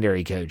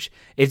secondary coach.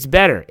 It's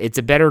better. It's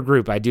a better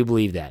group. I do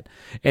believe that.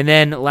 And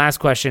then last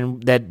question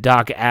that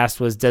Doc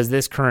asked was, does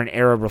this current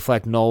era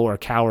reflect Knoll or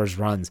Cowher's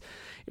runs?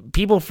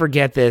 People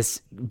forget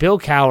this. Bill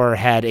Cowher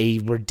had a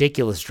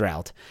ridiculous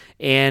drought.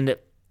 And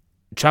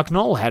Chuck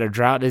Knoll had a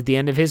drought at the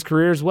end of his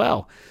career as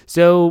well.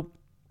 So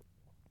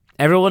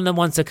everyone that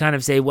wants to kind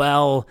of say,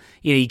 well,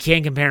 you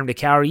can't compare him to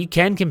Cowher. You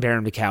can compare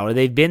him to Cowher.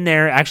 They've been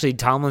there. Actually,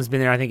 Tomlin's been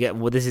there, I think,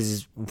 this is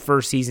his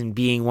first season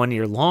being 1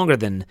 year longer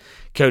than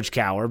Coach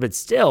Cowher. But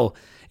still,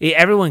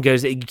 everyone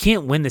goes, you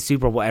can't win the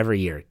Super Bowl every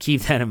year.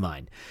 Keep that in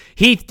mind.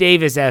 Heath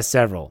Davis asked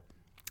several.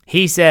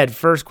 He said,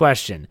 first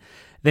question,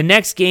 the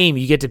next game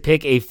you get to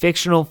pick a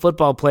fictional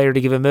football player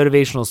to give a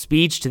motivational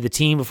speech to the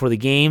team before the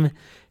game.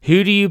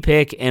 Who do you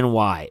pick and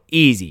why?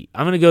 Easy.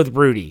 I'm going to go with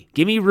Rudy.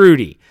 Give me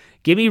Rudy.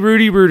 Give me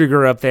Rudy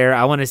Rudiger up there.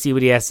 I want to see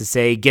what he has to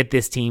say. Get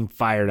this team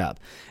fired up.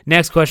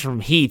 Next question from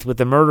Heath. With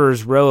the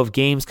Murderers' row of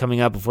games coming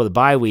up before the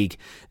bye week,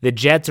 the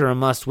Jets are a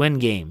must-win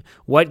game.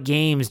 What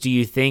games do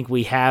you think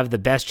we have the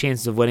best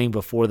chances of winning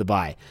before the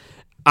bye?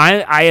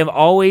 I have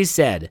always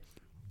said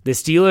the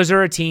Steelers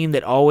are a team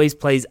that always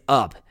plays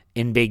up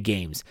in big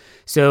games.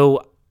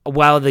 So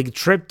while the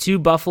trip to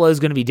Buffalo is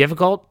going to be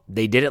difficult,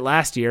 they did it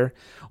last year.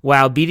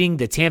 While beating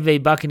the Tampa Bay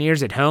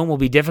Buccaneers at home will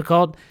be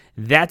difficult,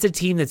 that's a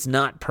team that's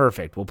not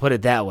perfect. We'll put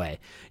it that way.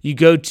 You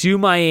go to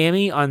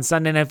Miami on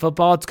Sunday Night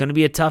Football, it's going to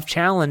be a tough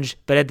challenge,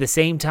 but at the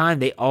same time,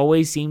 they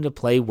always seem to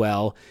play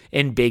well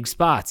in big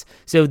spots.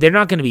 So they're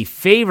not going to be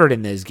favored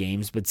in those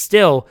games, but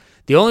still,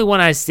 the only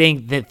one I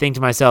think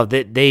to myself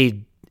that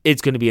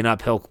it's going to be an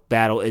uphill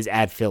battle is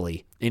at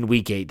Philly in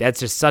Week 8.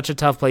 That's just such a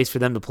tough place for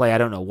them to play. I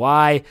don't know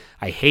why.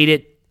 I hate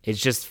it. It's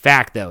just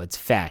fact, though. It's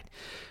fact.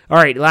 All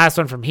right, last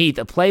one from Heath.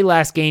 A play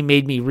last game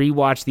made me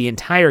rewatch the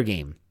entire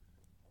game.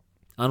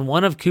 On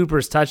one of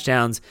Cooper's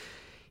touchdowns,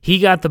 he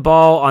got the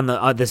ball on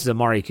the, this is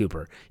Amari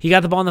Cooper. He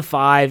got the ball on the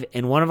 5,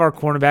 and one of our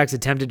cornerbacks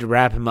attempted to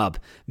wrap him up.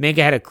 Minkah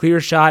had a clear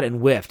shot and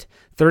whiffed.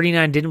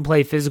 39 didn't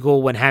play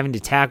physical when having to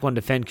tackle and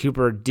defend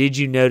Cooper. Did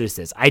you notice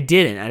this? I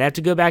didn't. I'd have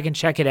to go back and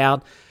check it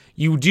out.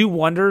 You do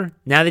wonder,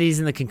 now that he's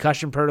in the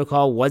concussion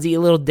protocol, was he a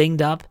little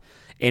dinged up?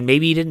 And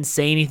maybe he didn't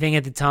say anything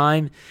at the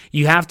time.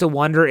 You have to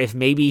wonder if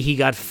maybe he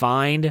got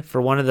fined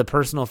for one of the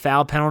personal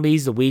foul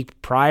penalties the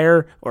week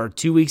prior or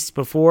 2 weeks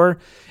before,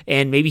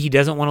 and maybe he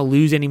doesn't want to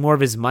lose any more of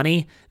his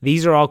money.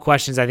 These are all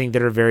questions I think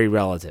that are very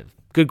relative.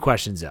 Good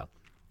questions, though.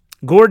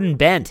 Gordon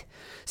Bent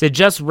said,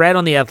 just read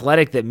on The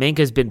Athletic that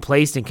Minkah's been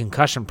placed in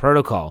concussion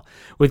protocol.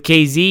 With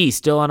KZ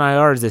still on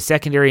IR, is the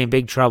secondary in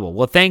big trouble?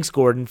 Well, thanks,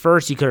 Gordon.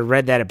 First, you could have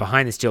read that at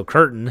Behind the Steel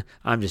Curtain.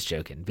 I'm just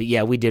joking. But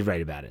yeah, we did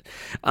write about it.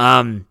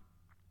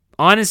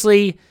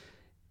 Honestly,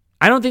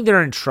 I don't think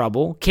they're in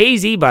trouble.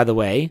 KZ, by the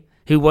way,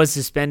 who was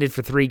suspended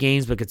for 3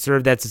 games but could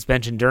serve that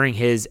suspension during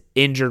his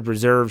injured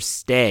reserve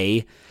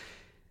stay,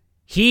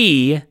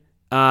 DeMonte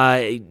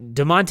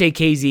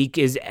KZ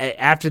is,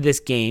 after this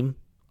game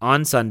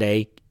on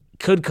Sunday,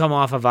 could come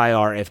off of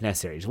IR if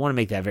necessary. Just want to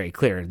make that very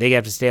clear. They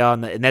have to stay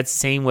on, and that's the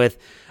same with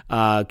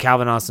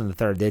Calvin Austin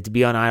III. They have to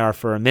be on IR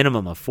for a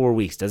minimum of 4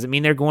 weeks. Doesn't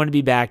mean they're going to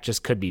be back,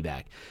 just could be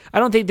back. I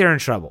don't think they're in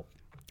trouble.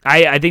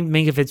 I think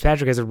Minkah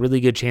Fitzpatrick has a really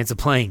good chance of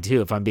playing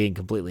too, if I'm being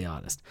completely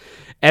honest.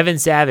 Evan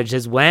Savage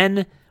says,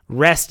 when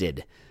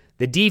rested,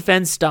 the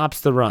defense stops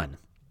the run.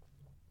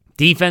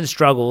 Defense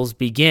struggles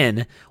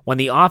begin when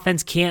the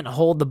offense can't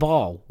hold the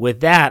ball. With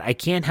that, I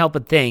can't help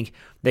but think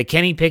that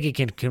Kenny Pickett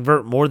can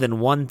convert more than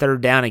 1 third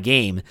down a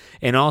game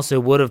and also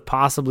would have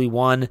possibly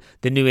won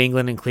the New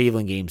England and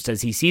Cleveland games.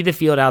 Does he see the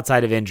field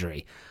outside of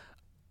injury?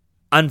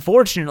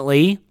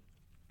 Unfortunately,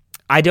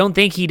 I don't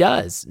think he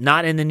does.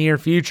 Not in the near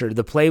future.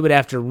 The play would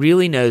have to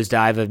really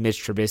nosedive of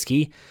Mitch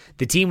Trubisky.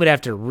 The team would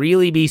have to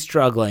really be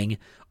struggling,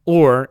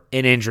 or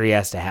an injury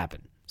has to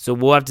happen. So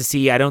we'll have to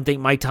see. I don't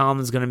think Mike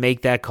Tomlin's going to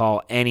make that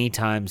call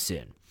anytime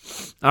soon.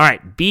 All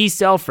right, B.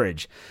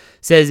 Selfridge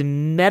says,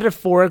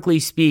 metaphorically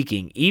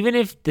speaking, even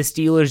if the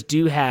Steelers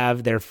do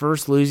have their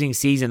first losing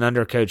season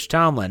under Coach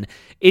Tomlin,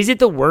 is it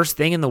the worst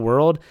thing in the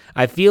world?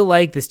 I feel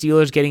like the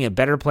Steelers getting a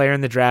better player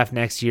in the draft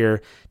next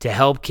year to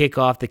help kick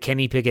off the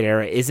Kenny Pickett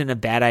era isn't a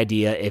bad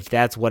idea if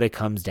that's what it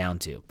comes down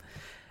to.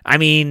 I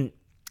mean,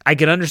 I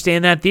can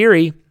understand that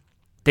theory.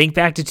 Think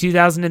back to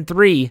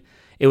 2003.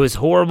 It was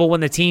horrible when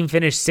the team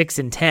finished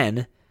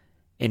 6-10,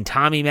 and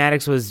Tommy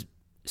Maddox was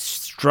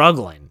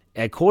struggling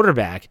at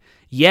quarterback,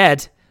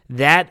 yet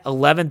that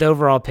 11th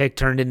overall pick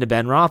turned into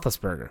Ben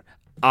Roethlisberger.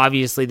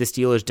 Obviously, the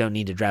Steelers don't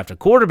need to draft a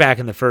quarterback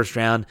in the first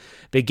round,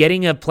 but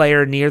getting a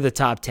player near the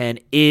top 10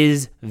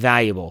 is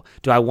valuable.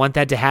 Do I want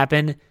that to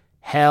happen?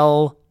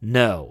 Hell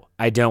no.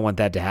 I don't want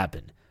that to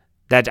happen.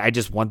 I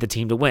just want the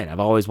team to win. I've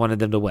always wanted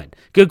them to win.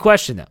 Good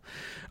question, though.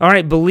 All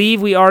right,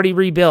 Believe We Already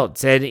Rebuilt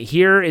said,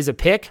 here is a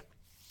pick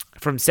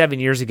from 7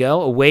 years ago,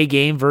 away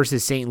game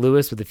versus St.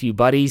 Louis with a few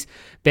buddies.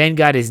 Ben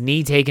got his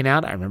knee taken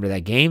out. I remember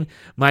that game.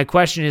 My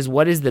question is,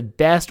 what is the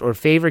best or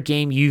favorite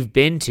game you've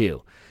been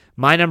to?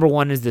 My number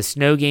one is the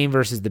snow game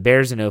versus the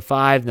Bears in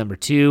 2005. Number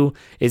two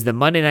is the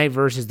Monday night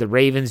versus the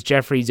Ravens,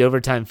 Jeffrey's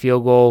overtime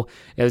field goal.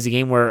 It was a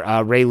game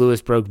where Ray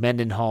Lewis broke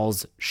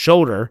Mendenhall's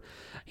shoulder.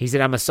 He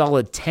said, I'm a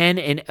solid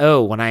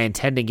 10-0 when I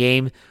attend a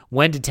game.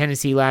 Went to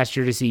Tennessee last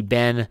year to see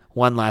Ben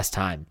one last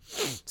time.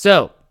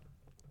 So,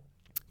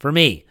 for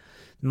me,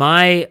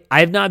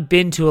 I've not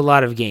been to a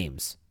lot of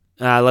games.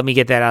 Let me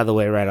get that out of the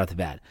way right off the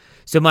bat.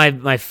 So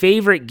my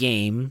favorite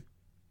game,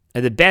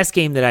 the best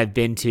game that I've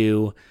been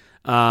to,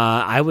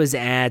 I was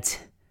at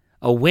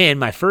a win.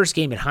 My first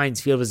game at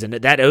Heinz Field was in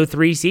that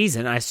 2003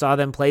 season. I saw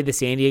them play the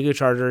San Diego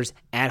Chargers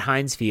at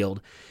Heinz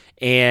Field,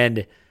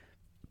 and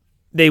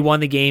they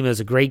won the game. It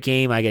was a great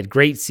game. I got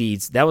great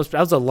seats. That was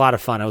a lot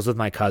of fun. I was with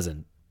my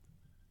cousin.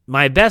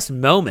 My best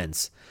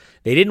moments,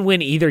 they didn't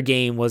win either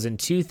game, was in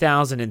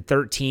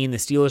 2013. The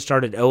Steelers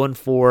started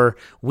 0-4.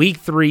 Week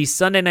 3,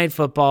 Sunday Night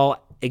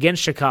Football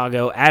against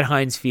Chicago at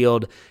Heinz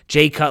Field.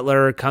 Jay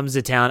Cutler comes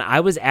to town.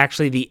 I was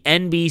actually the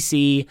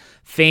NBC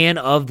fan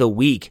of the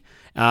week.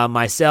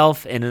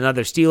 Myself and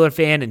another Steeler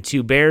fan and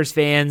 2 Bears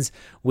fans.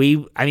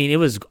 It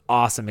was an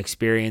awesome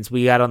experience.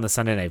 We got on the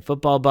Sunday Night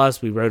Football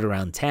bus. We rode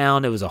around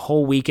town. It was a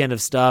whole weekend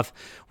of stuff.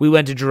 We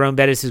went to Jerome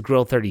Bettis'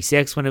 Grill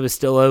 36 when it was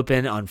still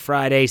open on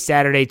Friday.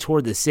 Saturday,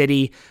 toured the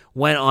city,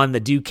 went on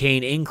the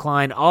Duquesne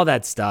Incline, all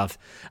that stuff.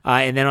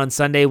 And then on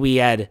Sunday, we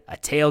had a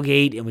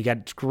tailgate, and we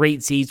got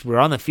great seats. We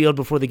were on the field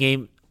before the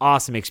game.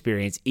 Awesome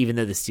experience, even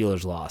though the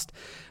Steelers lost.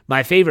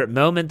 My favorite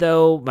moment,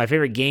 though, my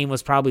favorite game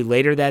was probably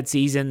later that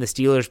season. The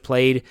Steelers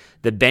played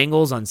the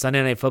Bengals on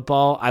Sunday Night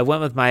Football. I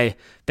went with my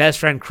best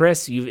friend,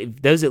 Chris.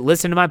 Those that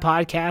listen to my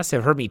podcast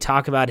have heard me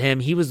talk about him.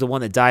 He was the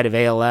one that died of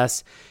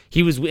ALS.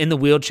 He was in the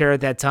wheelchair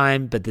at that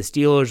time, but the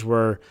Steelers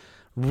were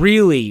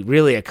really,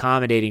 really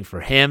accommodating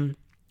for him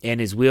and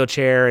his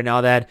wheelchair and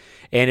all that.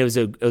 And it was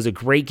a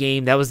great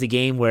game. That was the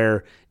game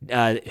where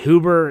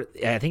Huber,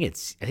 I think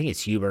it's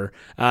Huber,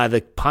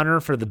 the punter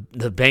for the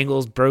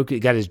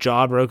Bengals got his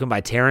jaw broken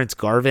by Terrence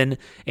Garvin.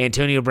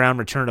 Antonio Brown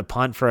returned a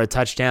punt for a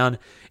touchdown.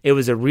 It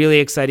was a really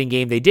exciting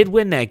game. They did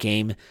win that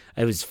game.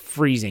 It was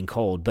freezing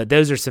cold, but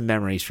those are some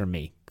memories from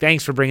me.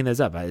 Thanks for bringing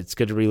those up. It's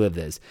good to relive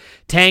this.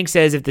 Tank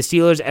says, if the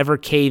Steelers ever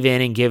cave in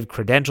and give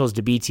credentials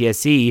to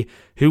BTSC,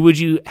 who would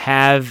you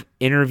have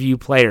interview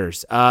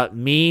players?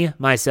 Me,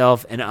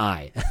 myself, and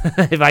I.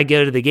 If I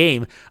go to the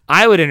game,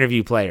 I would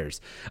interview players.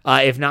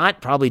 If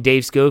not, probably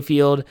Dave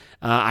Schofield.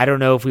 I don't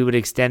know if we would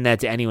extend that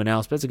to anyone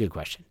else, but it's a good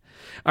question.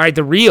 All right,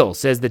 The Real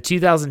says the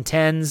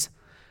 2010s,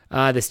 the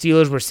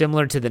Steelers were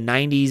similar to the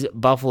 90s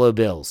Buffalo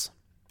Bills.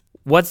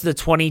 What's the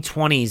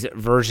 2020s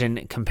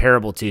version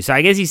comparable to? So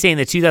I guess he's saying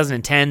the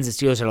 2010s, the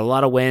Steelers had a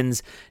lot of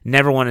wins,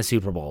 never won a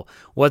Super Bowl.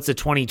 What's the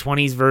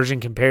 2020s version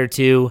compared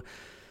to?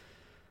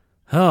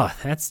 Oh,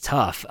 that's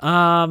tough.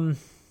 Trying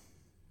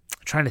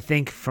to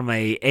think from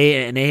an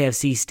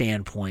AFC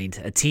standpoint,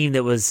 a team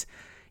that was,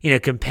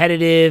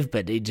 competitive,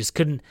 but it just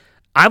couldn't.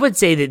 I would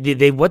say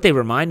that what they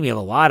remind me of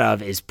a lot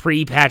of is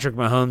pre-Patrick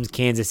Mahomes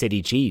Kansas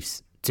City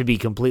Chiefs, to be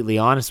completely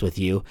honest with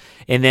you.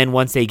 And then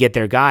once they get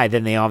their guy,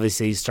 then they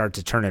obviously start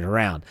to turn it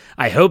around.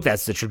 I hope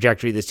that's the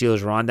trajectory the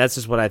Steelers were on. That's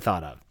just what I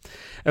thought of.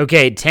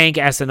 Okay, Tank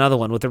asked another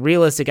one. With a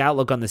realistic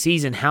outlook on the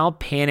season, how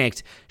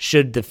panicked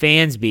should the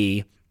fans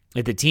be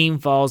if the team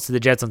falls to the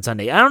Jets on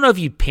Sunday? I don't know if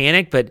you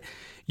panic, but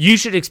you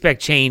should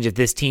expect change if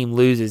this team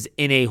loses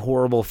in a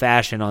horrible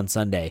fashion on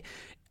Sunday.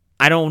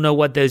 I don't know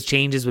what those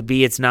changes would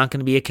be. It's not going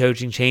to be a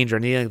coaching change or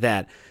anything like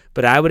that.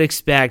 But I would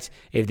expect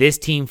if this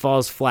team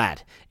falls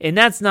flat, and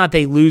that's not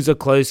they lose a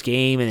close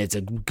game and it's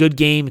a good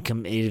game,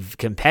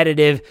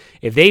 competitive.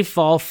 If they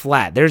fall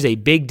flat, there's a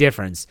big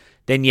difference.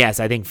 Then yes,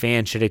 I think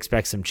fans should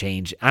expect some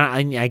change.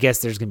 I guess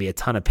there's going to be a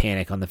ton of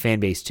panic on the fan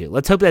base too.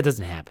 Let's hope that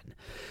doesn't happen.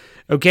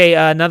 Okay,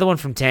 another one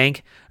from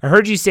Tank. I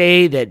heard you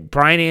say that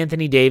Brian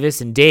Anthony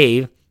Davis and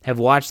Dave have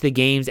watched the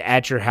games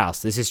at your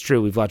house. This is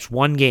true. We've watched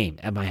one game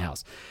at my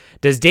house.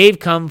 Does Dave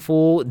come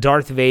full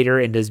Darth Vader,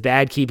 and does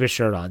Bad keep his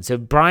shirt on? So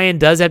Brian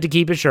does have to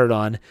keep his shirt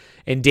on,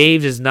 and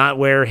Dave does not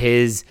wear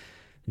his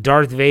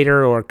Darth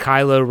Vader or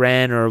Kylo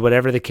Ren or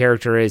whatever the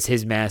character is,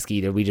 his mask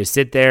either. We just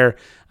sit there.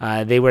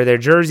 They wear their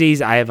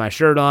jerseys. I have my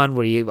shirt on.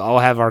 We all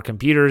have our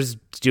computers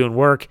doing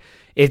work.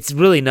 It's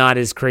really not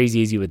as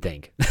crazy as you would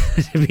think,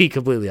 to be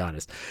completely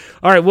honest.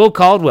 All right, Will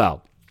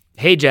Caldwell.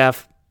 Hey,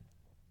 Jeff.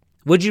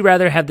 Who would you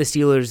rather have the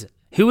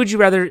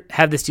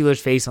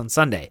Steelers face on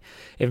Sunday?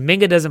 If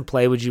Minka doesn't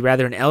play, would you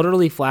rather an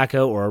elderly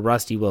Flacco or a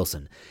rusty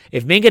Wilson?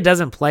 If Minka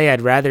doesn't play,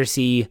 I'd rather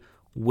see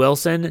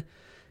Wilson,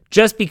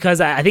 just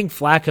because I think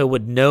Flacco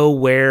would know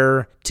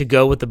where to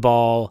go with the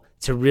ball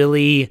to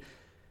really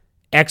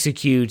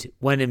execute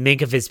when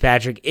Minka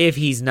Fitzpatrick, if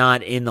he's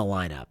not in the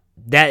lineup.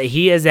 That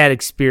he has that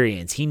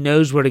experience. He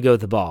knows where to go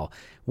with the ball.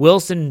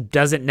 Wilson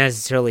doesn't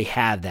necessarily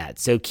have that,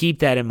 so keep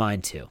that in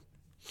mind too.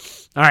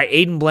 All right,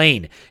 Aiden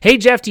Blaine. Hey,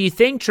 Jeff, do you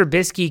think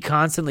Trubisky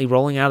constantly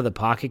rolling out of the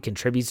pocket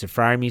contributes to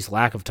Freiermuth's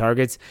lack of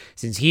targets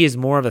since he is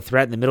more of a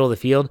threat in the middle of the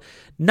field?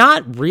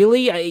 Not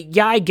really.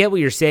 I get what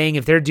you're saying.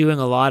 If they're doing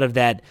a lot of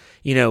that,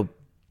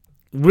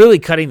 really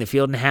cutting the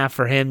field in half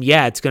for him,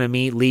 yeah, it's going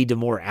to lead to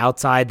more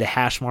outside the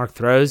hash mark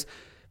throws.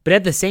 But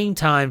at the same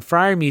time,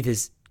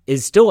 Freiermuth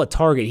is still a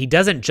target. He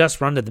doesn't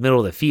just run to the middle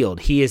of the field.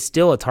 He is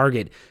still a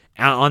target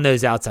on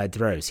those outside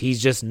throws.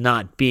 He's just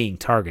not being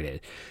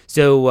targeted.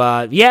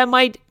 So,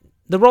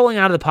 the rolling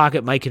out of the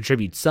pocket might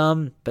contribute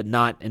some, but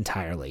not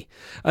entirely.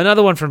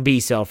 Another one from B.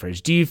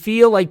 Selfridge. Do you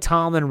feel like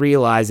Tomlin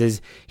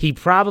realizes he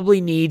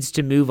probably needs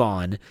to move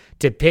on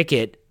to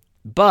Pickett,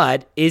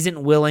 but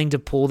isn't willing to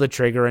pull the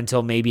trigger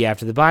until maybe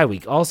after the bye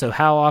week? Also,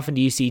 how often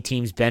do you see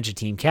teams bench a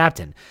team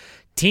captain?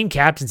 Team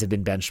captains have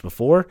been benched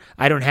before.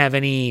 I don't have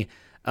any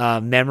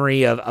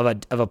memory of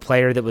a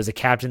player that was a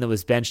captain that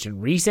was benched in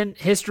recent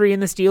history in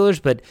the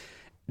Steelers, but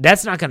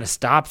that's not going to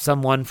stop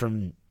someone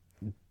from,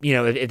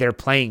 if they're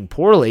playing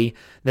poorly,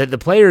 the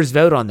players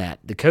vote on that.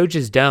 The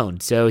coaches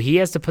don't. So he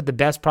has to put the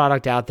best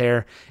product out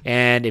there.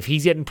 And if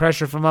he's getting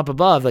pressure from up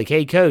above, like,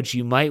 hey, coach,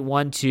 you might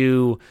want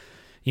to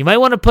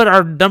put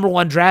our number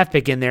 1 draft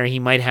pick in there. He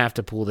might have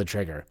to pull the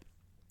trigger.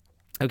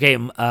 Okay,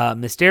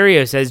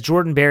 Mysterio says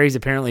Jordan Berry's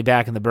apparently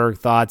back in the Berg.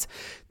 Thoughts?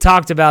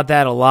 Talked about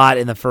that a lot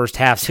in the first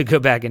half, so go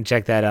back and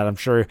check that out. I'm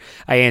sure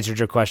I answered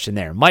your question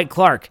there. Mike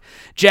Clark.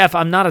 Jeff,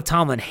 I'm not a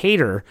Tomlin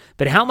hater,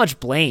 but how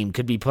much blame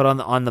could be put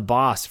on the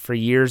boss for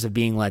years of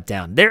being let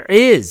down? There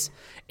is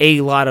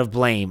a lot of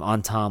blame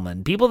on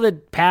Tomlin. People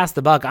that pass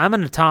the buck, I'm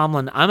a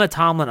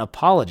Tomlin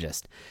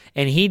apologist,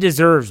 and he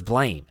deserves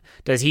blame.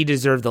 Does he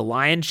deserve the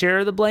lion's share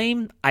of the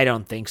blame? I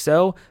don't think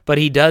so, but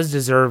he does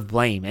deserve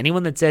blame.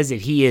 Anyone that says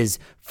that he is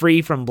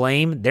free from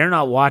blame, they're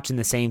not watching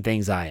the same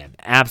things I am.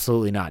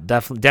 Absolutely not.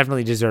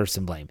 Definitely deserves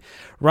some blame.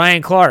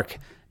 Ryan Clark,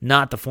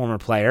 not the former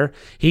player.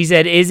 He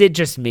said, is it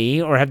just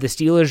me, or have the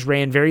Steelers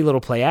ran very little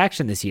play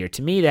action this year?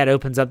 To me, that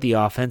opens up the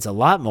offense a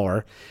lot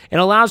more and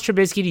allows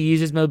Trubisky to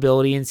use his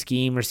mobility and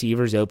scheme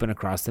receivers open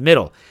across the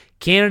middle.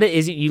 Canada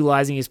isn't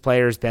utilizing his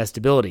players' best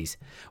abilities.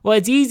 Well,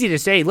 it's easy to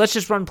say, let's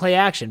just run play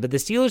action, but the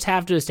Steelers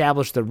have to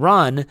establish the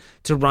run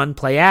to run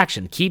play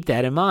action. Keep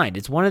that in mind.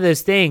 It's one of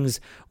those things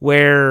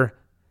where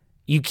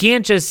you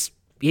can't just...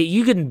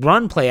 You can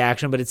run play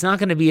action, but it's not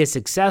going to be as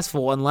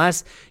successful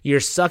unless you're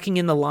sucking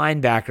in the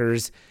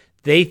linebackers.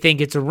 They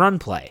think it's a run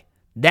play.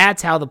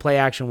 That's how the play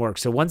action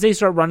works. So once they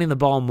start running the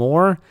ball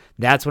more,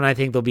 that's when I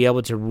think they'll be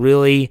able to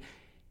really,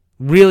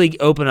 really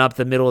open up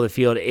the middle of the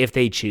field if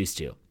they choose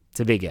to.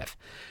 It's a big if.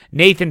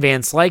 Nathan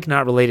Van Slyke,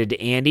 not related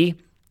to Andy,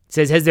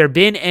 says, has there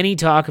been any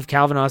talk of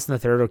Calvin Austin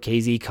III or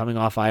KZ coming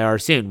off IR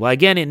soon? Well,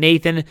 again,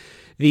 Nathan,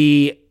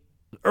 the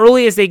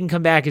earliest they can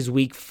come back is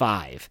week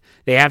 5.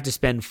 They have to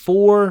spend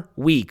 4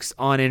 weeks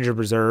on injured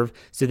reserve,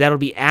 so that'll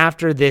be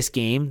after this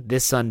game,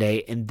 this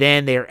Sunday, and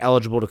then they are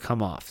eligible to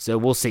come off. So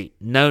we'll see.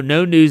 No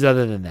news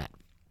other than that.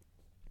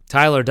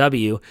 Tyler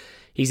W.,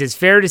 he says,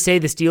 fair to say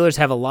the Steelers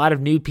have a lot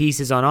of new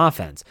pieces on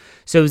offense.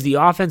 So is the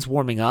offense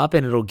warming up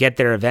and it'll get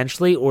there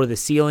eventually, or the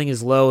ceiling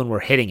is low and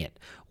we're hitting it?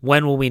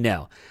 When will we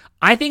know?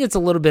 I think it's a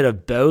little bit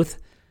of both.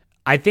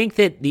 I think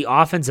that the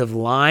offensive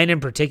line in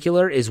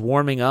particular is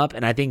warming up,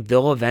 and I think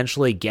they'll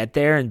eventually get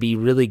there and be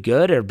really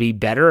good or be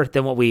better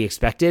than what we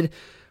expected.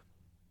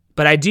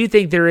 But I do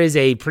think there is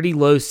a pretty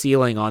low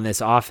ceiling on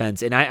this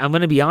offense, and I'm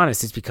going to be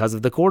honest, it's because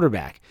of the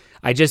quarterback.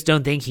 I just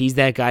don't think he's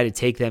that guy to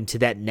take them to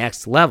that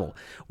next level.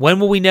 When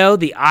will we know?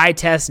 The eye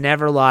test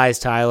never lies,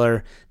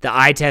 Tyler. The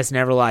eye test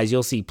never lies.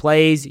 You'll see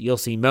plays, you'll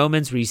see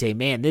moments where you say,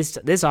 man,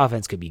 this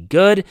offense could be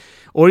good,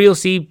 or you'll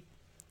see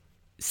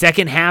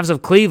second halves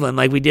of Cleveland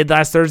like we did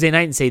last Thursday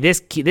night and say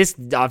this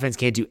offense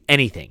can't do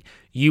anything.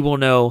 You will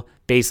know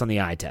based on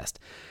the eye test.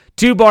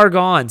 2 Bar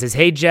Gone says,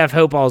 hey, Jeff,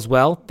 hope all's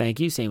well. Thank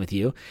you. Same with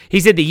you. He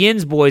said the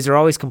Yins boys are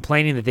always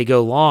complaining that they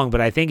go long, but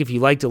I think if you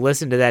like to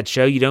listen to that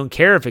show, you don't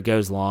care if it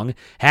goes long.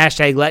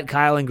 Hashtag let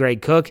Kyle and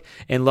Greg cook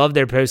and love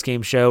their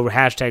postgame show.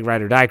 Hashtag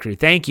Ride or Die Crew.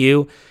 Thank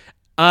you.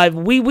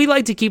 We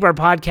like to keep our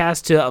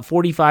podcast to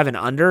 45 and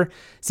under,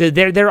 so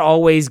they're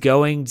always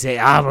going to say,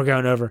 we're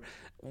going over.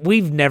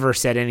 we've never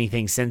said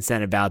anything since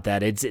then about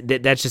that.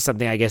 That's just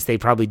something I guess they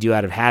probably do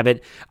out of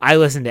habit. I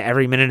listen to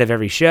every minute of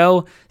every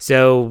show,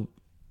 so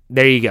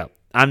there you go.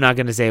 I'm not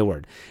going to say a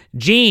word.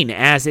 Gene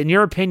asks, in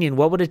your opinion,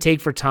 what would it take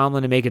for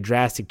Tomlin to make a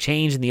drastic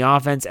change in the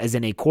offense, as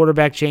in a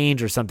quarterback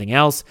change or something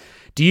else?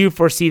 Do you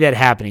foresee that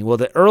happening? Well,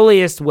 the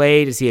earliest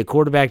way to see a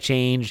quarterback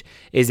change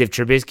is if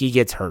Trubisky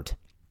gets hurt.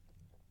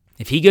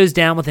 If he goes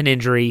down with an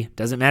injury,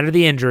 doesn't matter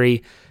the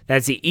injury,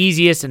 that's the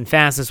easiest and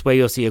fastest way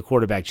you'll see a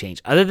quarterback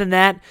change. Other than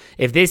that,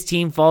 if this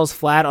team falls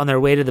flat on their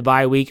way to the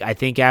bye week, I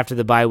think after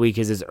the bye week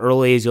is as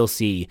early as you'll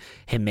see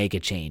him make a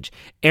change.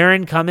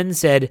 Aaron Cummins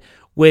said,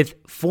 with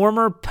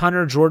former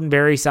punter Jordan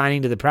Berry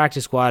signing to the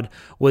practice squad,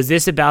 was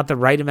this about the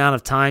right amount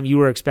of time you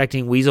were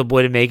expecting Weasel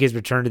Boy to make his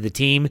return to the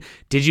team?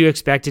 Did you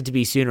expect it to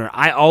be sooner?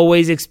 I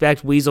always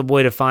expect Weasel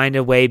Boy to find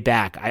a way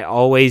back. I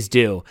always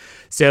do.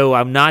 So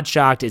I'm not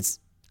shocked.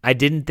 I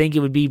didn't think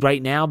it would be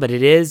right now, but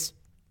it is.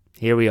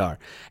 Here we are.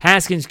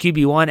 Haskins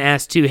QB1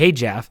 asked too, hey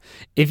Jeff,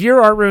 if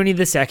you're Art Rooney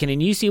II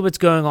and you see what's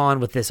going on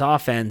with this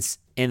offense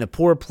and the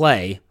poor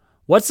play,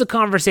 what's the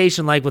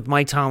conversation like with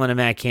Mike Tomlin and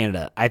Matt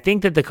Canada? I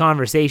think that the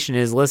conversation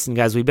is, listen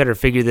guys, we better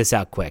figure this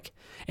out quick.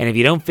 And if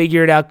you don't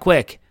figure it out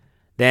quick,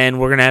 then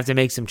we're going to have to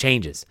make some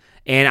changes.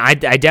 And I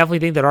definitely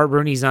think that Art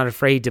Rooney's not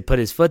afraid to put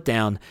his foot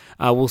down.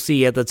 We'll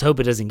see. Let's hope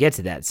it doesn't get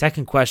to that.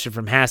 Second question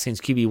from Haskins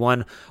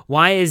QB1.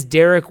 Why is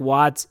Derek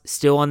Watts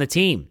still on the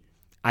team?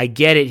 I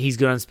get it. He's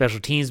good on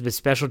special teams, but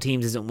special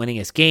teams isn't winning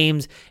us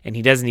games, and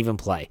he doesn't even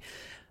play.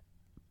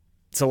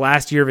 It's the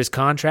last year of his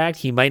contract.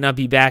 He might not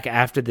be back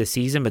after the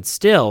season, but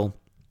still,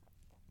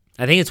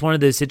 I think it's one of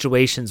those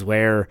situations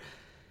where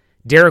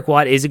Derek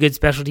Watt is a good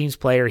special teams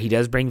player. He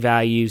does bring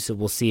value, so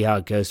we'll see how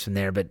it goes from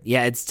there. But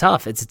yeah, it's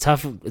tough. It's a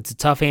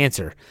tough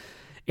answer.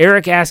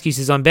 Eric Askew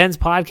says, on Ben's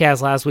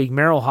podcast last week,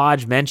 Merrill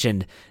Hodge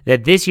mentioned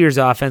that this year's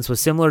offense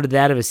was similar to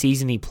that of a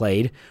season he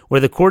played,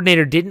 where the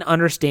coordinator didn't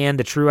understand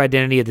the true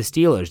identity of the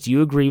Steelers. Do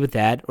you agree with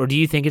that, or do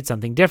you think it's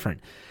something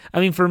different?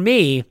 I mean, for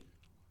me,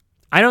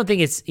 I don't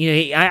think it's,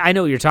 I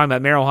know what you're talking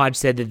about. Merrill Hodge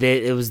said that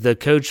it was the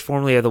coach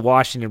formerly of the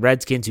Washington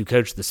Redskins who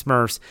coached the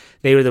Smurfs.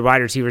 They were the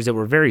wide receivers that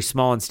were very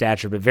small in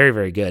stature, but very,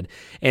 very good.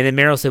 And then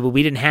Merrill said, well,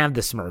 we didn't have the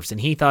Smurfs. And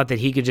he thought that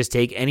he could just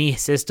take any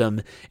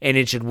system and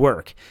it should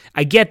work.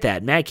 I get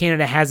that. Matt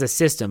Canada has a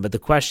system, but the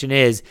question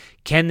is,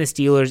 can the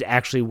Steelers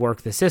actually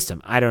work the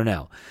system? I don't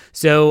know.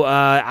 So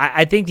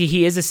I think that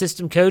he is a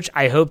system coach.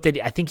 I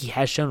think he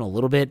has shown a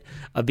little bit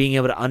of being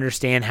able to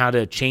understand how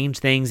to change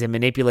things and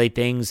manipulate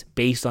things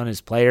based on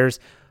his players.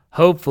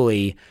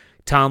 Hopefully,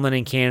 Tomlin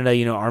and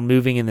Canada, are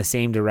moving in the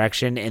same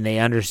direction and they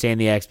understand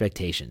the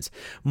expectations.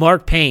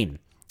 Mark Payne,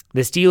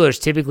 the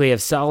Steelers typically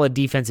have solid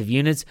defensive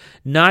units.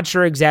 Not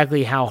sure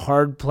exactly how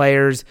hard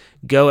players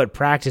go at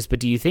practice, but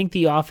do you think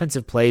the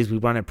offensive plays we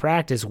run at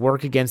practice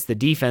work against the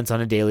defense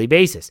on a daily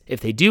basis? If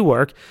they do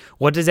work,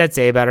 what does that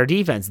say about our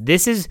defense?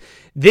 This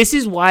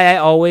is why I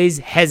always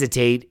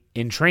hesitate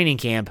in training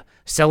camp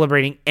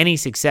celebrating any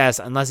success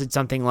unless it's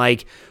something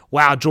like,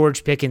 wow,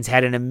 George Pickens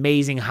had an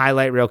amazing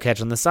highlight reel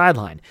catch on the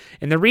sideline.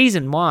 And the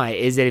reason why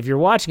is that if you're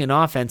watching an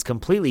offense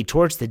completely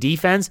torch the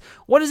defense,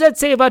 what does that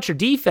say about your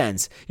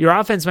defense? Your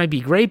offense might be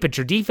great, but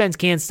your defense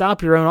can't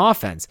stop your own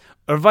offense.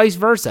 Or vice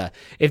versa.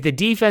 If the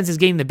defense is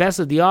getting the best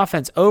of the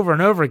offense over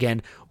and over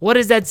again, what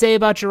does that say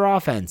about your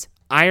offense?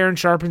 Iron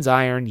sharpens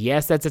iron.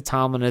 Yes, that's a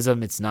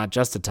Tomlinism. It's not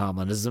just a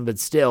Tomlinism, but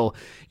still,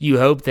 you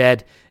hope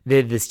that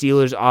the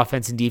Steelers'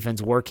 offense and defense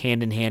work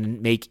hand in hand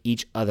and make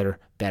each other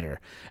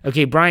better.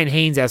 Okay, Brian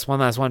Haynes asked one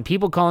last one.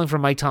 People calling for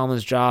Mike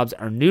Tomlin's jobs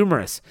are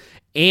numerous,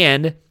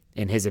 and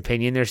in his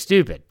opinion, they're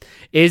stupid.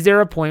 Is there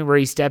a point where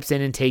he steps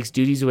in and takes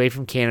duties away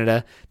from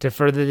Canada to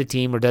further the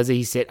team, or does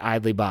he sit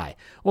idly by?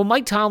 Well,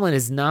 Mike Tomlin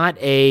is not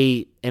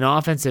an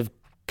offensive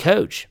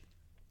coach.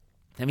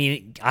 I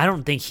mean, I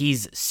don't think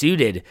he's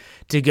suited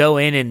to go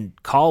in and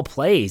call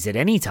plays at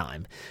any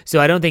time. So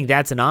I don't think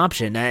that's an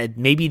option.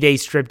 Maybe they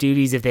strip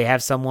duties if they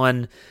have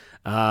someone,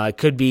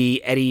 could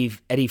be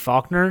Eddie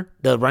Faulkner,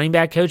 the running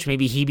back coach.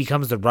 Maybe he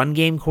becomes the run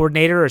game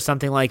coordinator or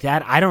something like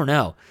that. I don't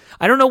know.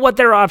 I don't know what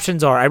their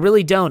options are. I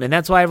really don't. And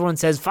that's why everyone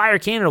says, fire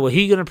Canada. Well, who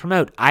are you going to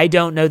promote? I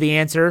don't know the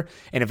answer.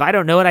 And if I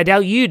don't know it, I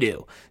doubt you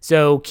do.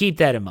 So keep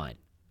that in mind.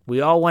 We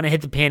all want to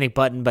hit the panic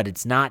button, but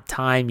it's not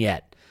time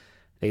yet.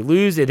 They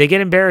lose, if they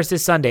get embarrassed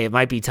this Sunday, it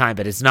might be time,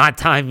 but it's not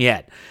time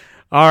yet.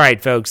 All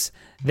right, folks,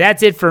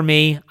 that's it for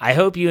me. I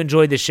hope you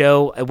enjoyed the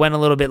show. It went a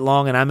little bit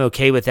long, and I'm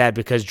okay with that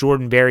because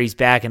Jordan Berry's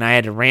back, and I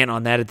had to rant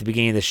on that at the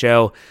beginning of the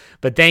show.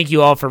 But thank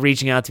you all for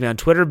reaching out to me on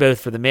Twitter,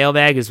 both for the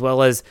mailbag as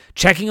well as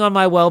checking on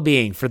my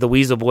well-being for the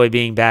Weasel Boy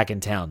being back in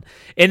town.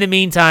 In the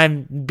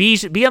meantime, be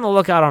on the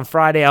lookout on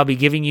Friday. I'll be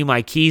giving you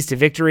my keys to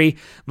victory,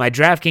 my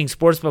DraftKings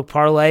Sportsbook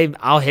parlay.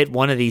 I'll hit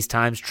one of these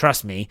times,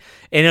 trust me,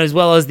 and as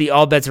well as the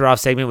All Bets Are Off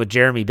segment with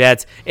Jeremy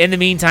Betts. In the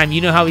meantime, you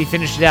know how we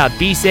finished it out.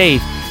 Be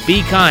safe,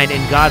 be kind,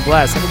 and God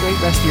bless. Have a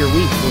great rest of your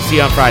week. We'll see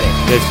you on Friday.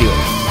 Go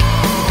Steelers.